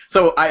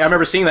 so I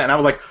remember seeing that, and I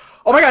was like,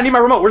 oh my god, I need my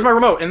remote. Where's my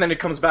remote? And then it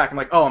comes back. I'm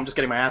like, oh, I'm just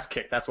getting my ass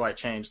kicked. That's why it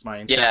changed my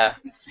insane. Yeah.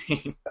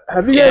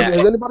 Have you guys?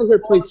 Has anybody here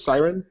played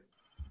Siren?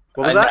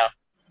 What was that?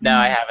 No,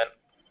 I haven't.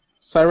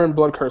 Siren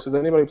Blood Curse. Has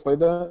anybody played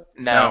that?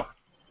 No.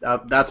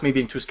 That's me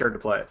being too scared to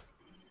play it.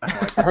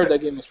 I heard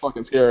that game was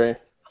fucking scary.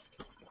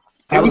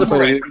 It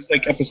was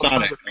like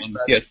episodic on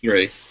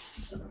PS3.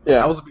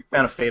 Yeah. I was a big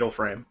fan of Fatal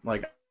Frame.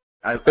 Like,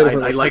 I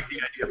like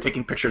the idea of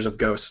taking pictures of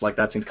ghosts. Like,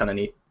 that seemed kind of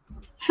neat.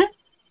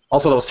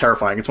 Also, that was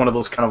terrifying. It's one of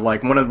those kind of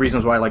like, one of the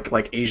reasons why I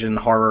like Asian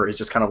horror is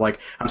just kind of like,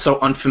 I'm so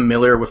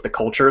unfamiliar with the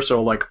culture,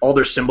 so like all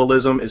their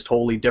symbolism is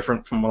totally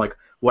different from like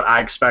what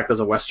I expect as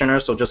a Westerner.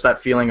 So just that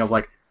feeling of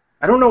like,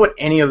 I don't know what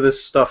any of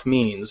this stuff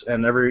means,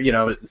 and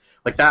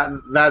like that,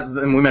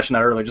 and we mentioned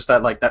that earlier, just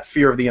that like that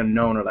fear of the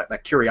unknown, or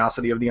that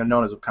curiosity of the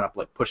unknown is what kind of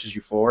like pushes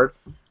you forward,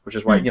 which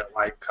is why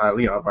why I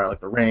like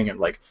The Ring, and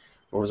like,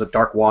 what was it,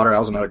 Dark Water? That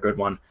was another good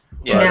one.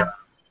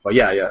 But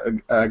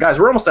guys,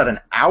 we're almost at an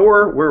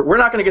hour. We're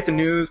not going to get to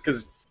news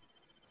because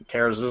who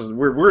cares?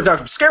 We're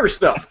talking scary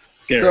stuff.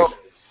 Scary. So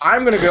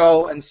I'm going to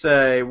go and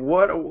say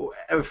what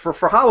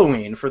for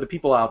Halloween, for the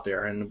people out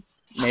there, and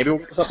maybe we'll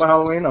get this up by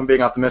Halloween. I'm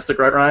being optimistic,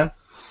 right, Ryan?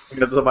 We'll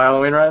get this up by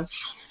Halloween, Ryan?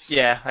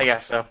 Yeah, I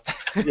guess so.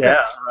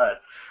 Yeah, right.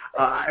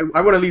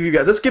 I want to leave you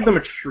guys. Let's give them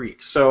a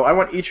treat. So I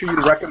want each of you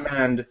to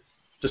recommend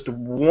just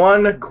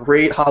one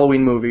great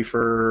Halloween movie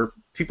for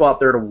people out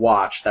there to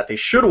watch that they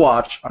should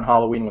watch on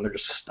Halloween when they're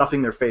just stuffing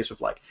their face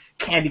with like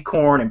candy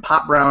corn and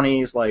pop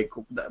brownies. Like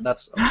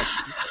that's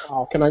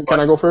Oh, can I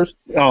go first?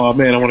 Oh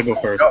man, I want to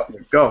go first.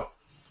 Go.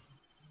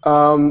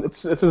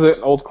 It's an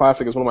old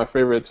classic. It's one of my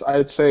favorites.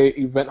 I'd say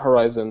Event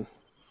Horizon.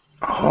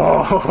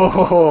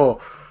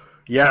 Oh,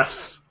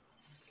 yes.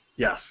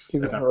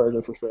 Event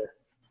Horizon for sure.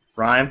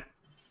 Ryan?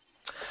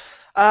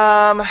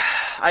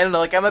 I don't know.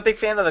 Like, I'm a big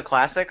fan of the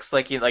classics,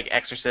 like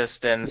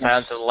Exorcist and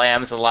Silence of the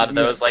Lambs. A lot of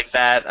those like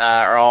that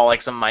are all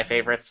like some of my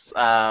favorites.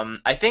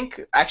 I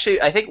think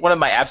one of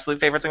my absolute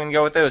favorites I'm gonna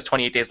go with is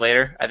 28 Days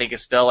Later. I think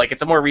it's still like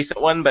it's a more recent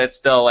one, but it's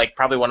still like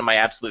probably one of my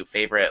absolute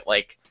favorite.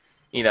 Like,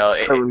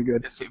 really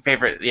good. It's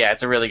favorite. Yeah,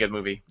 it's a really good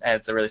movie, and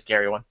it's a really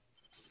scary one.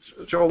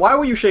 Joel, why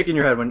were you shaking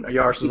your head when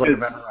Yars was like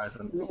Event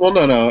Horizon? Well,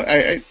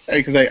 no.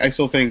 Because I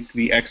still think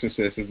The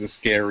Exorcist is the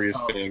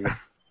scariest thing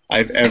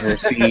I've ever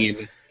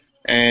seen.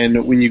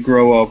 And when you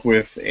grow up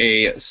with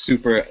a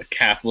super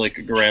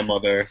Catholic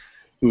grandmother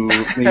who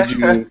made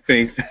you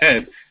think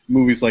that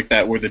movies like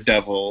that were the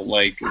devil,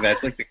 like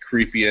that's like the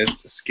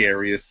creepiest,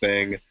 scariest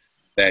thing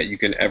that you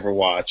can ever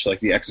watch. Like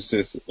The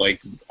Exorcist,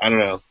 like I don't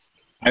know.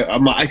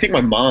 I think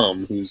my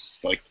mom, who's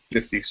like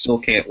 50, still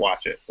can't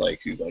watch it.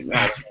 Like she's like,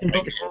 I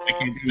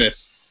can't do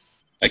this.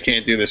 I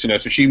can't do this, So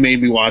she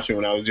made me watch it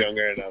when I was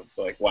younger, and I was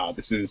like, wow,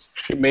 this is.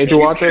 She made you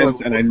watch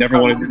it, and I never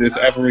want to do this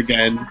ever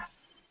again.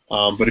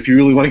 But if you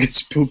really want to get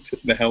spooked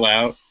the hell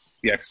out,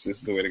 The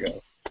Exorcist is the way to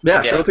go.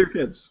 Yeah, show it to your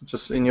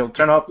kids. And you'll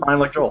turn out fine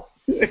like Joel.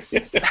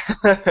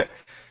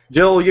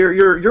 Jill,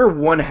 you're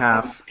one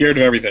half. Scared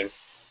of everything.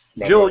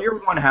 Jill, you're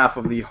one half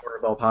of the Horror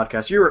Bell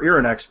podcast. You're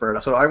an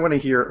expert, so I want to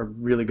hear a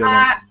really good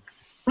one.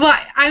 Well,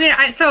 I mean,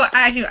 I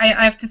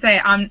have to say,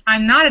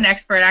 I'm not an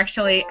expert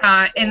actually.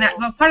 In that,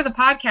 well, part of the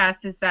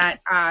podcast is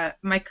that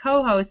my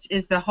co-host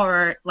is the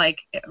horror,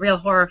 like real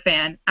horror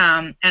fan.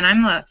 And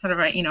I'm a sort of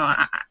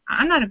a,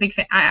 I'm not a big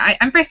fan.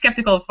 I'm very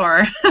skeptical of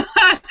horror.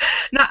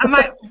 Not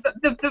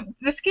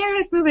the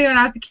scariest movie when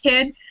I was a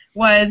kid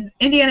was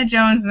Indiana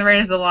Jones and the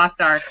Raiders of the Lost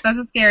Ark. That's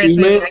the scariest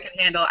movie I could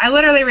handle. I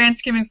literally ran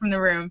screaming from the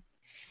room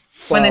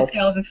when the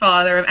skeletons fall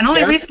out of the room. And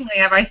only recently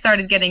have I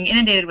started getting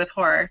inundated with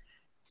horror.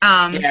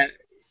 Yeah.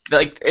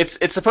 Like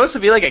it's supposed to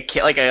be like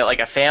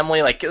a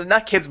family, like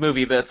not kids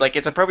movie, but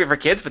it's appropriate for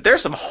kids. But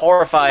there's some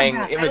horrifying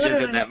images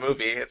in that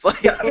movie. It's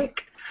like a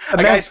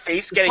guy's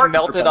face getting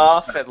melted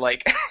off and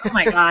like. Oh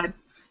my god.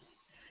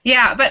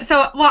 Yeah, but it's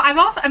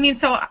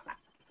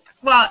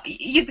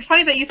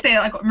funny that you say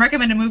like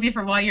recommend a movie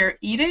for while you're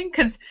eating,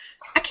 because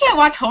I can't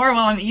watch horror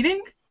while I'm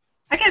eating.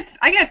 I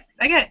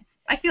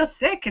feel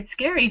sick. It's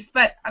scary.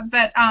 But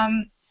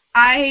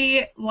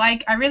I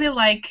really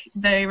like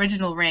the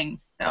original Ring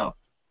though.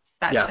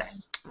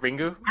 Yes.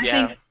 Ringu?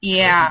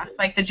 Yeah.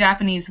 Like the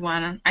Japanese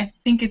one. I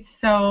think it's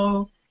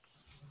so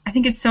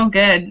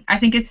good. I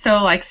think it's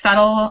so like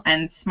subtle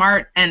and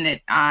smart,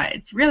 and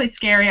it's really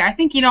scary. I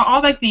think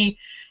all like it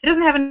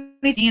doesn't have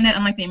any C in it,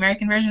 unlike the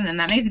American version, and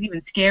that makes it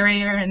even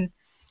scarier. And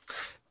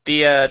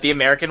the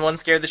American one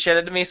scared the shit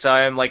out of me, so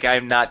I'm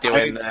not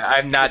doing that.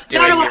 I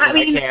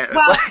can't.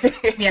 Well,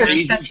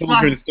 Asian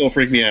children still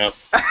freak me out.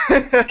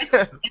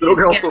 Little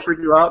girls still freak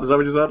you out? Is that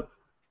what you said?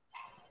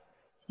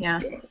 Yeah.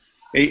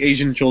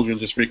 Asian children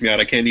just freak me out.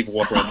 I can't even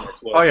walk around.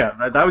 Oh yeah,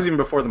 that was even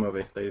before the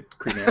movie. They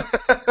creeped me out.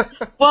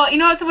 Well,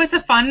 so it's a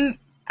fun.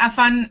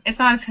 It's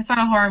not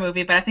a horror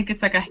movie, but I think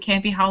it's like a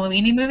campy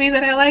Halloween-y movie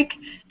that I like.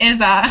 Is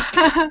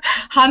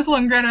Hansel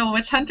and Gretel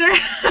Witch Hunter.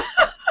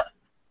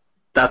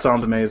 That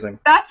sounds amazing.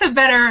 That's a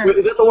better.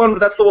 Is that the one?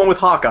 That's the one with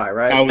Hawkeye,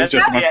 right? I was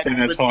just about to say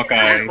that's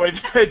Hawkeye.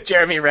 With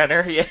Jeremy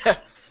Renner, yeah.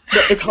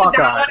 It's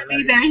Hawkeye. I don't want to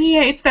be there. He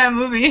hates that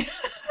movie.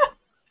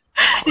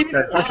 He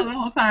was the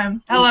whole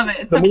time. I love it.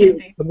 It's so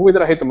campy. The movie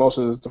that I hate the most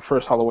is the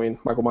first Halloween,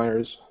 Michael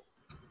Myers.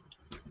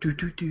 I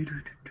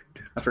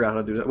forgot how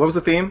to do that. What was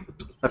the theme?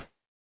 I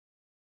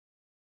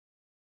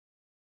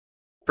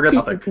forgot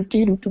nothing.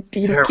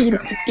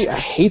 I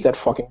hate that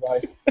fucking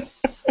guy.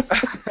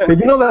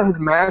 Did you know that his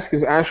mask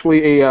is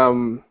actually a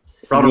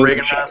Ronald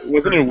Reagan mask?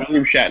 Wasn't it a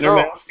William Shatner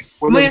mask?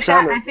 William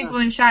Shatner. I think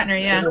William Shatner.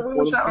 Yeah.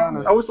 William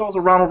Shatner? I always thought it was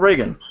a Ronald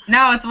Reagan.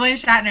 No, it's William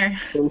Shatner.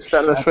 William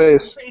Shatner's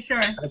face. Pretty sure.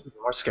 That's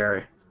more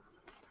scary.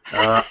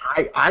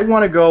 I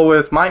want to go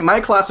with my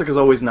classic is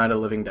always Night of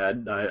the Living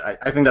Dead.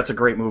 I think that's a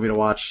great movie to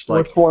watch.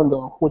 Like which one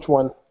though? Which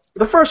one?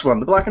 The first one,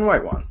 the black and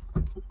white one.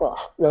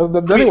 Oh,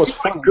 that was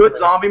fun. Good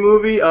zombie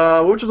movie.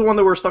 Which is the one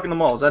that we're stuck in the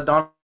mall? Is that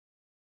Dawn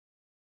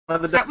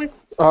of the Dead? That was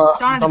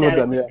Dawn of the Dead.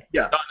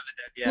 Yeah. Dawn of the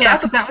Dead, yeah. Yeah,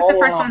 because that was the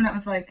first one that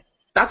was like.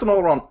 That's an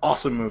all-around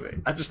awesome movie.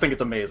 I just think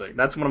it's amazing.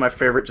 That's one of my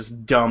favorite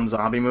just dumb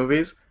zombie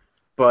movies.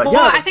 But well,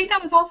 yeah, I think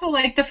that was also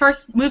like the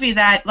first movie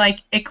that like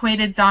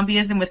equated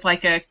zombieism with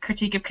like a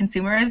critique of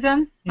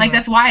consumerism. Like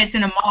that's why it's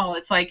in a mall.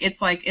 It's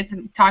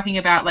talking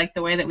about like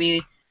the way that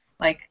we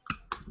like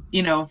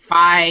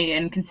buy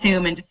and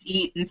consume and just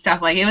eat and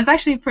stuff. Like it was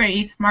actually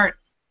pretty smart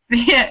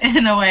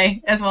in a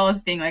way, as well as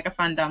being like a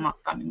fun dumb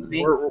zombie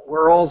movie.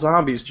 We're all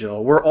zombies,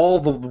 Jill. We're all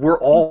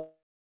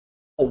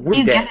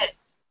You dead. get it.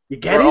 You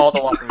get We're it? all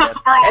the Walking Dead.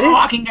 We're all the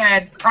Walking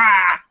Dead.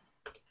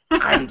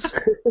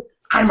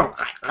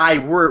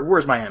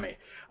 Where's Miami?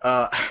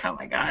 Oh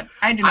my God,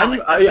 I do not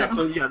like that show.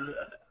 So yeah,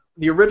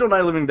 the original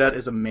Night of the Living Dead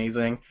is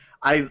amazing.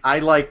 I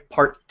like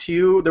part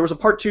 2. There was a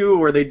part 2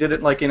 where they did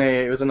it like in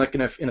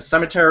a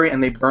cemetery,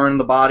 and they burned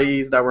the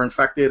bodies that were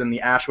infected, and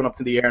the ash went up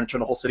to the air and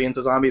turned the whole city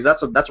into zombies.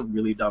 That's a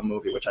really dumb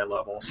movie, which I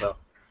love also.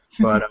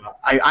 But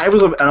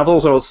I'm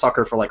also a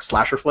sucker for like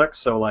slasher flicks,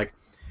 so like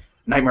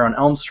Nightmare on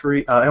Elm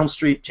Street,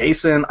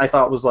 Jason, I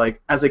thought was like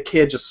as a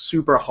kid just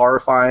super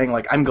horrifying.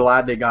 Like I'm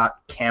glad they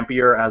got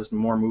campier as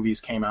more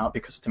movies came out,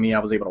 because to me I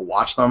was able to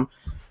watch them.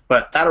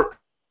 But that was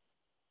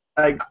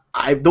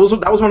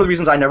one of the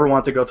reasons I never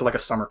wanted to go to like a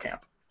summer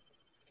camp.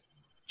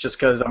 Just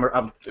because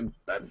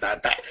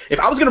if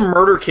I was gonna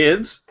murder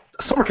kids,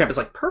 a summer camp is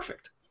like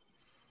perfect.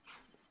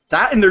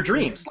 That in their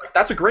dreams, like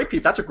that's a great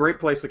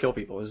place to kill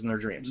people is in their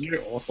dreams.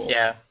 You're awful.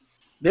 Yeah.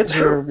 It's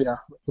true. Yeah,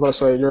 let's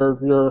say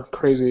you're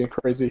crazy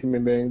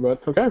human being,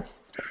 but okay.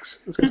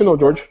 It's good to know,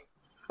 George.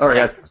 All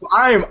right, so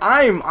I'm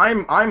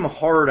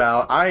hard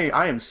out.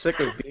 I am sick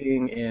of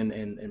being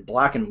in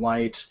black and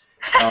white.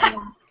 We're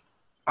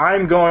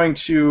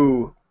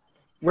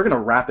gonna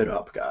wrap it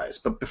up, guys.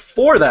 But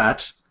before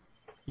that,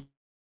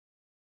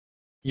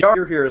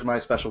 you're here as my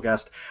special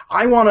guest.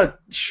 I want to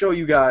show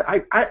you guys.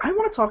 I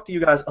want to talk to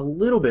you guys a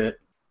little bit.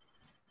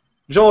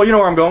 Joel, you know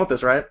where I'm going with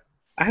this, right?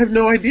 I have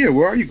no idea.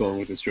 Where are you going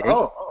with this, George?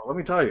 Oh, let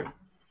me tell you.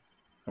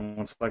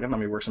 1 second,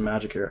 let me work some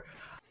magic here.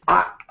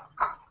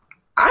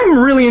 I'm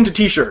really into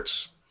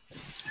T-shirts.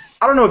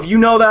 I don't know if you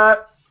know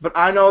that, but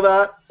I know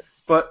that.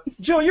 But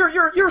Jill,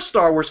 you're a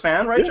Star Wars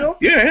fan, right, Jill?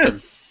 Yeah, I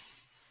am.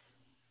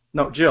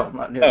 No, Jill,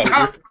 not Me,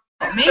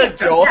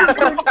 Joel.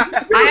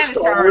 I am a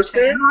Star Wars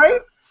fan,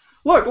 right?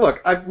 Look,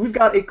 we've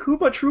got a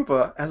Koopa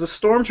Troopa as a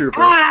stormtrooper.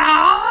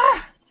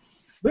 Ah!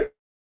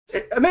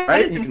 I mean,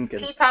 right? What is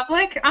this,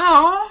 T-Public?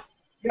 Oh.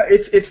 Yeah,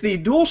 it's the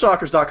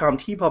DualShockers.com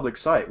TeePublic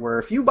site, where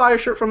if you buy a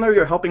shirt from there,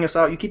 you're helping us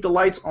out. You keep the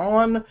lights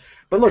on.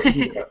 But look, you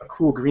can get a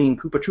cool green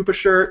Koopa Troopa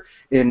shirt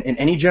in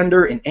any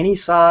gender, in any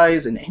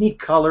size, in any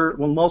color,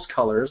 well, most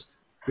colors,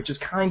 which is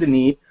kind of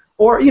neat.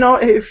 Or,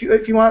 if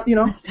you want,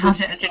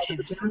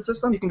 the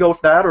system, you can go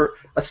with that, or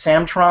a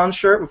Samtron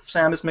shirt with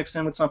Samus mixed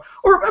in with some,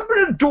 or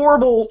an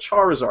adorable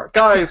Charizard.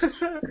 Guys.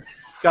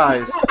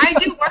 I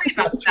do worry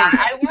about that.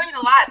 I worried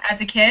a lot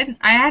as a kid.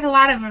 I had a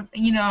lot of,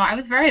 I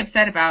was very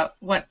upset about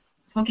what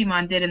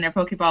Pokemon did in their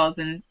Pokeballs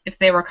and if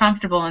they were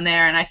comfortable in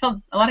there, and I felt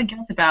a lot of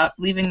guilt about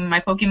leaving my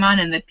Pokemon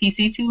in the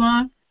PC too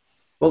long.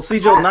 Well, see,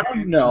 Joe, now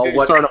you know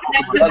what.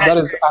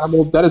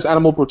 That is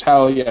animal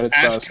brutality at its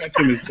Ash best.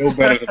 Ketchum is no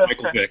better than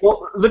Michael Vick.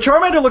 Well, the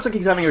Charmander looks like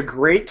he's having a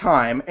great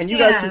time, and you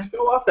guys can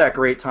show off that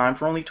great time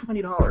for only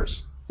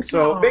 $20.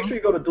 So make sure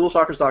you go to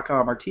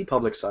DualShockers.com, our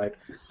TeePublic site.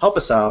 Help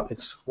us out.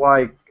 It's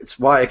why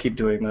I keep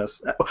doing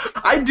this.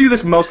 I do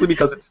this mostly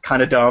because it's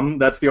kind of dumb.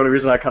 That's the only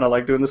reason I kind of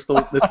like doing this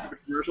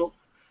commercial.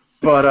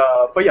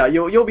 But yeah,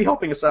 you'll be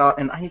helping us out,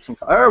 and I need some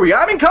color. There we go.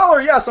 I'm in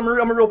color. Yes, I'm a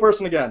real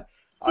person again.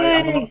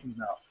 I'm emotions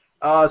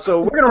now.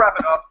 So we're gonna wrap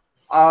it up.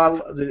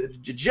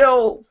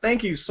 Jill,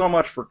 thank you so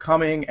much for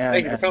coming.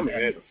 Thank you for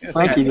coming.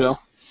 Thank you, Jill.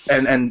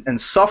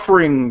 And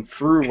suffering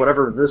through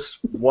whatever this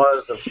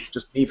was of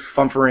just me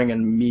fumfering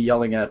and me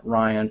yelling at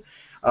Ryan.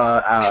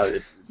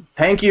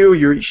 Thank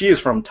you. She is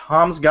from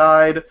Tom's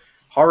Guide,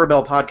 Horror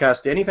Bell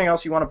Podcast. Anything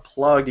else you want to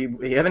plug? Do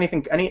you have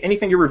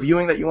anything you're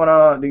reviewing that you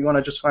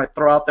wanna just kind of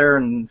throw out there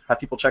and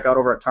have people check out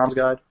over at Tom's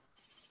Guide?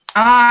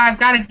 I've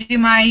got to do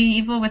my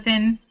Evil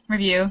Within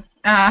review,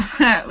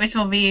 which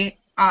will be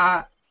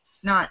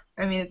not.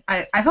 I mean,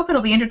 I hope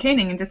it'll be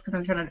entertaining, and just because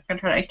I'm trying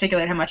to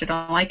articulate how much I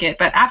don't like it.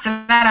 But after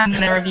that, I'm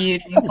going to review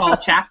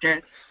Dreamfall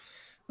Chapters,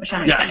 which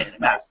I'm excited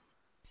about.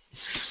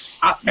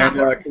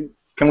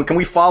 And can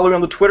we follow you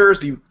on the Twitters?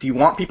 Do you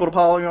want people to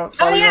follow you?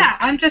 Oh yeah,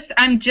 I'm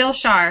Jill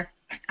Shar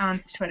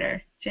on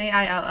Twitter.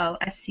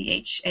 JILLSCHARR.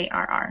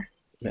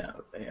 Yeah.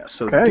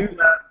 So do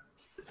that.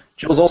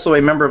 Jill's also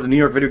a member of the New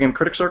York Video Game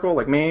Critics Circle,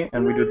 like me,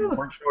 and we do the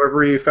award show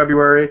every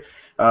February.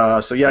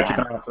 So keep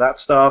an eye out for that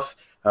stuff.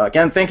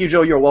 Again, thank you,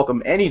 Jill. You're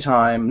welcome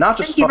anytime. Not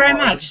just thank you very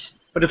much.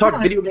 But to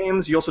talk video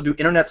games, you also do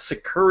internet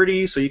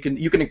security, so you can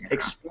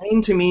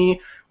explain to me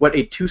what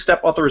a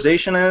two-step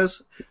authorization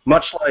is.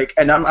 Much like,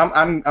 and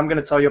I'm going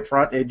to tell you up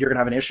front, you're going to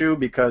have an issue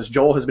because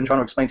Joel has been trying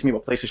to explain to me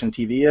what PlayStation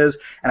TV is,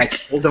 and I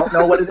still don't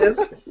know what it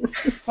is.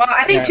 Well,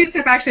 I think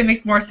two-step actually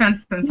makes more sense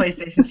than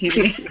PlayStation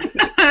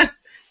TV.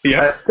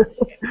 Yeah.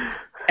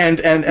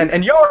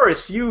 And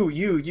Yoris, you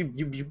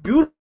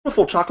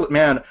beautiful chocolate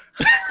man,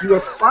 you are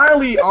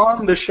finally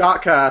on the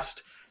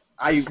Shotcast.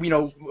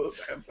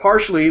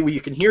 Partially we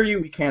can hear you,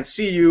 we can't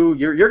see you.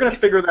 You're gonna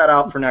figure that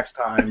out for next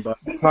time, but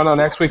no.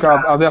 Next week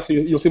I'll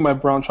definitely you'll see my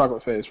brown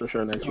chocolate face for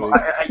sure next week.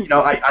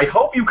 I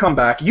hope you come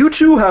back. You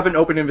too have an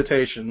open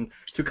invitation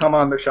to come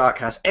on the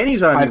Shotcast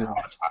anytime you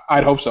want.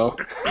 I'd hope so.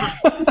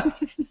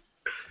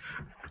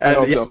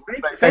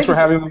 Thanks for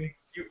having me.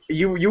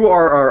 You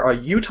are a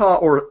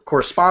Utah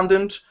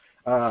correspondent.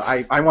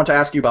 I want to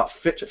ask you about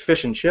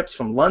fish and chips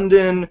from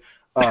London,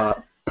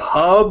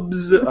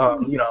 pubs.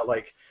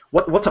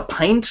 What's a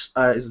pint?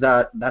 That's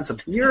a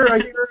beer? I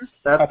hear.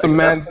 That's a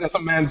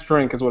man's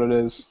drink, is what it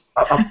is.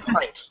 A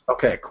pint.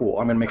 Okay, cool.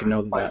 I'm gonna make a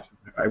note of that.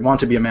 I want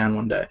to be a man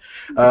one day.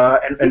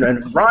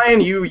 And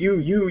Ryan,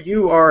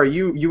 you are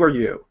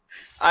you.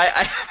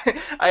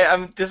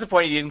 I'm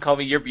disappointed you didn't call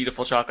me your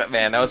beautiful chocolate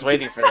man. I was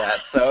waiting for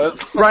that. So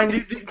Ryan, do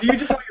you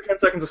just want your 10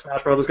 seconds of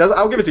Smash Brothers, guys?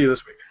 I'll give it to you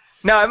this week.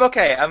 No, I'm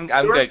okay. I'm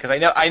good because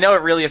I know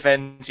it really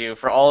offends you.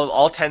 For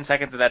all 10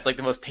 seconds of that's like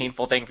the most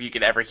painful thing for you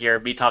could ever hear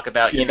me talk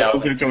about. We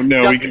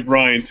give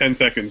Ryan 10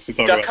 seconds to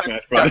talk about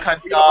Smash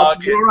Brothers. I'll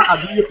do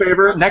you a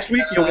favor. Next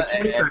week you'll get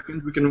 20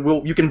 seconds.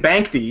 You can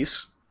bank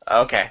these.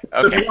 Okay.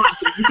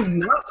 You can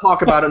not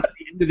talk about it at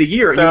the end of the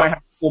year. So, you might have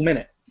a full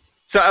minute.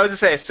 So I was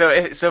gonna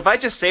say, so if I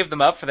just save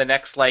them up for the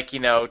next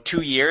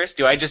 2 years,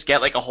 do I just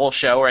get a whole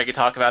show where I could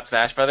talk about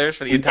Smash Brothers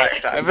for the entire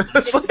time? Might be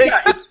able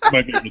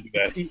to do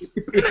that.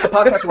 It's the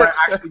podcast where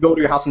I actually go to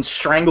your house and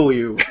strangle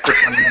you for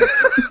 20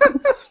 minutes.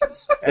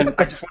 And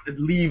I just want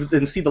to leave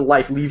and see the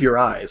life leave your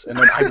eyes, and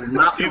then I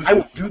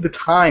will do the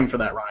time for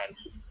that, Ryan.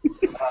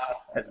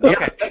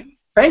 Okay.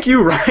 Thank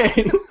you,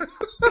 Ryan.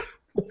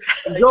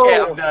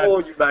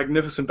 Joel, you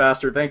magnificent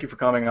bastard! Thank you for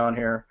coming on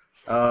here.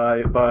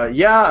 I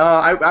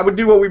would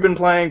do what we've been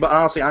playing, but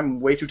honestly, I'm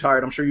way too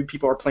tired. I'm sure you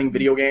people are playing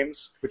video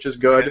games, which is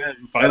good.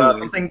 Yeah,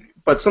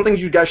 something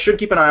you guys should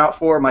keep an eye out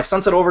for. My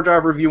Sunset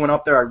Overdrive review went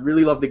up there. I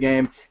really love the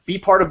game. Be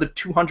part of the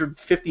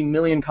 250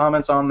 million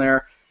comments on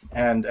there,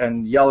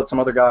 and yell at some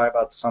other guy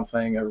about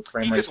something or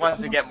frame rate. He just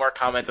wants to get more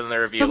comments on the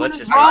review. Let's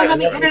just.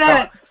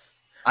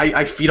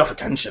 I feed off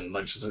attention.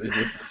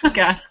 It's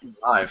okay.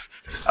 Live.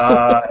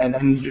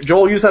 And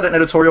Joel, you had an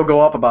editorial go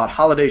up about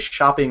holiday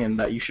shopping and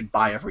that you should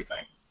buy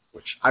everything,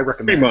 which I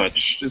recommend. Pretty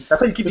much.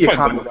 That's how you keep the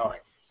economy going.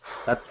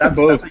 That's how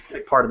you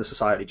take part of the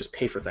society. Just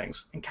pay for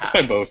things in cash.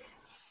 Buy both.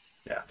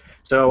 Yeah.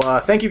 So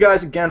thank you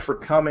guys again for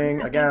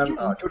coming. Again,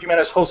 Georgie Man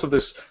is host of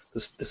this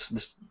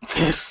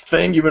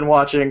thing you've been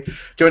watching.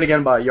 Joined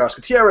again by Yaros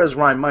Gutierrez,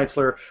 Ryan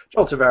Meitzler,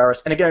 Joel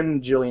Tavares, and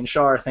again Jillian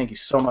Shar. Thank you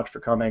so much for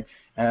coming,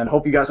 and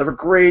hope you guys have a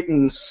great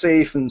and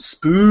safe and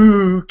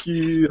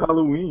spooky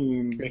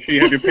Halloween. Make sure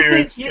you have your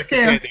parents You check the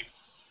too. candy.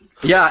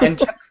 Yeah, and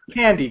check the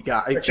candy,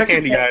 guys. Check the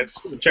candy, guys.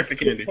 Check the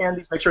candy.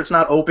 Candies. Make sure it's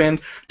not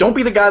opened. Don't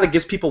be the guy that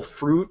gives people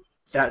fruit.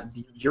 That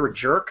you're a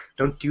jerk.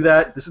 Don't do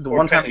that. This is the Or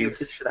one time pennies.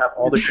 you should have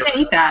all the You sugar.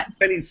 shouldn't eat that.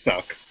 Pennies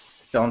suck.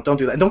 Don't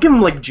do that. Don't give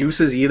them like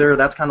juices either.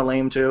 That's kind of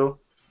lame too.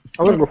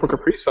 I'm gonna go for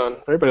Capri Sun.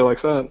 Everybody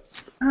likes that.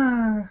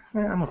 Yeah,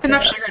 I'm okay.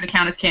 Enough sugar to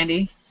count as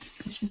candy.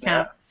 It should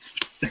count.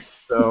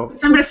 So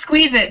Just remember to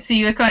squeeze it. So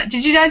you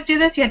did you guys do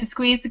this? You had to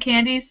squeeze the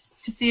candies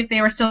to see if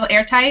they were still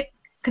airtight.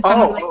 Because I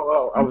was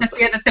was,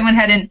 fear that someone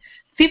hadn't.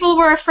 People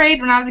were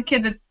afraid when I was a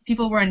kid that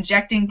people were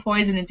injecting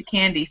poison into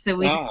candy, so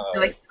we Ah. had to,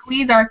 like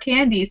squeeze our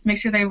candies to make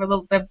sure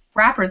the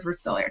wrappers were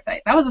still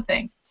airtight. That was a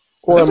thing.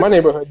 Well, in my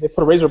neighborhood, they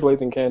put razor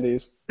blades in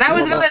candies. That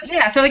was Well, another,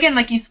 yeah. So again,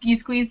 like you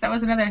squeeze. That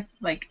was another,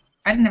 like,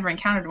 I never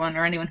encountered one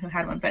or anyone who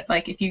had one, but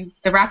like if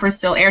the wrapper's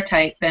still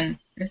airtight, then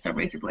there's still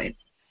razor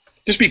blades.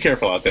 Just be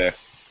careful out there.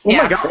 oh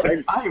Yeah. my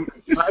god, I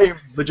am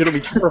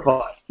legitimately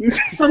terrified.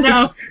 Oh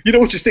no. You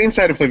don't want to stay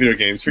inside and play video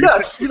games. Forget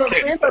Yes,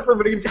 stay inside for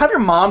the video games. Have your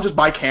mom just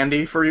buy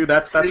candy for you.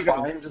 That's There you go.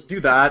 fine. Just do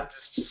that.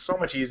 It's just so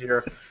much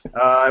easier.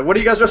 What are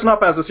you guys dressing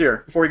up as this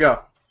year? Before we go.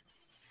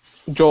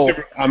 Joel,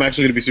 I'm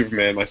actually going to be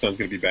Superman. My son's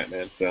going to be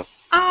Batman. So,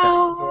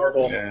 Oh,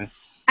 Horrible. yeah.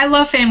 I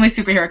love family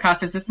superhero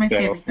costumes. It's my So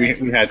favorite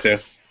thing. we had to.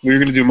 We were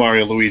going to do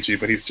Mario Luigi,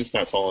 but he's just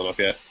not tall enough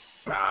yet.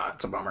 Ah,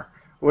 it's a bummer.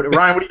 Ryan,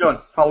 what are you doing?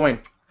 Halloween.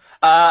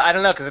 I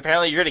don't know, because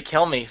apparently you're gonna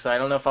kill me, so I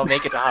don't know if I'll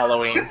make it to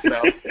Halloween.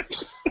 So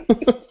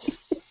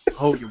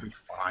Oh, you'll be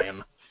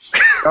fine.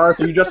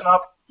 So you dressing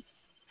up?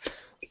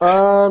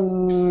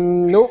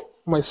 Nope.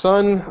 My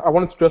son, I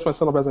wanted to dress my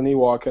son up as an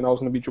Ewok, and I was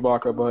gonna be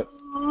Chewbacca, but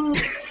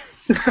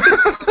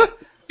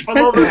I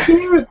love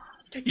it.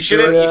 you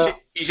should Yeah.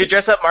 you should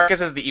dress up Marcus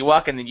as the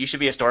Ewok, and then you should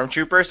be a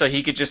stormtrooper, so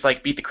he could just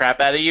like beat the crap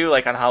out of you,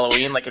 like on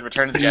Halloween, like in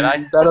Return of the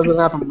Jedi. that doesn't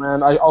happen,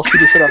 man. I'll shoot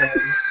the shit out of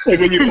him. Like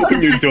when you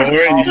open your door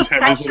and you just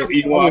have this little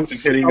Ewok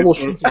just hitting I will the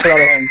shoot the shit out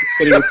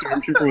of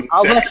him. stormtrooper with a I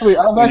was stick actually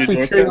on your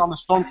cheering doorstep. on the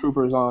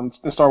stormtroopers on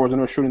in Star Wars, and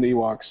they were shooting the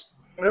Ewoks.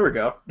 There we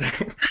go.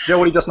 Joe,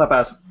 what are you dressing up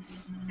as?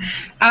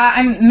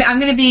 I'm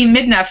gonna be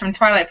Midna from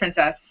Twilight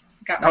Princess.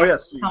 Got my Oh,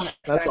 yes. helmet.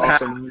 That's Right.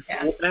 awesome.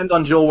 Yeah. We'll end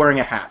on Jill wearing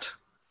a hat.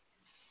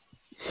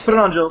 Put it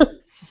on, Jill.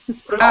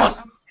 Put it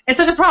on. It's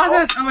such a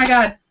process. Oh my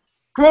god.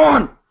 Come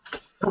on!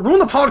 Don't ruin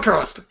the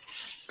podcast!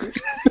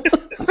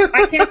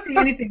 I can't see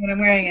anything when I'm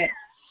wearing it.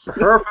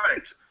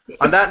 Perfect.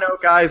 On that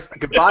note, guys,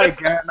 goodbye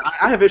again.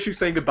 I have issues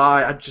saying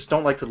goodbye. I just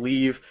don't like to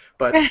leave.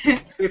 But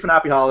safe and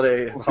happy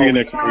holiday. We'll see you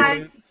next week.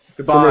 Bye.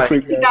 Goodbye. Next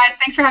week, You guys,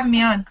 thanks for having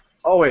me on.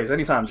 Always,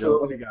 anytime, Jill.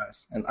 Love you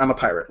guys. And I'm a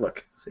pirate.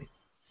 Look, see.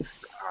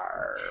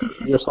 Arr,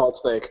 Your solid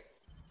steak.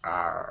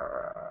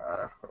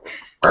 arr.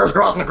 Where's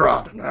crossing the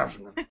ground?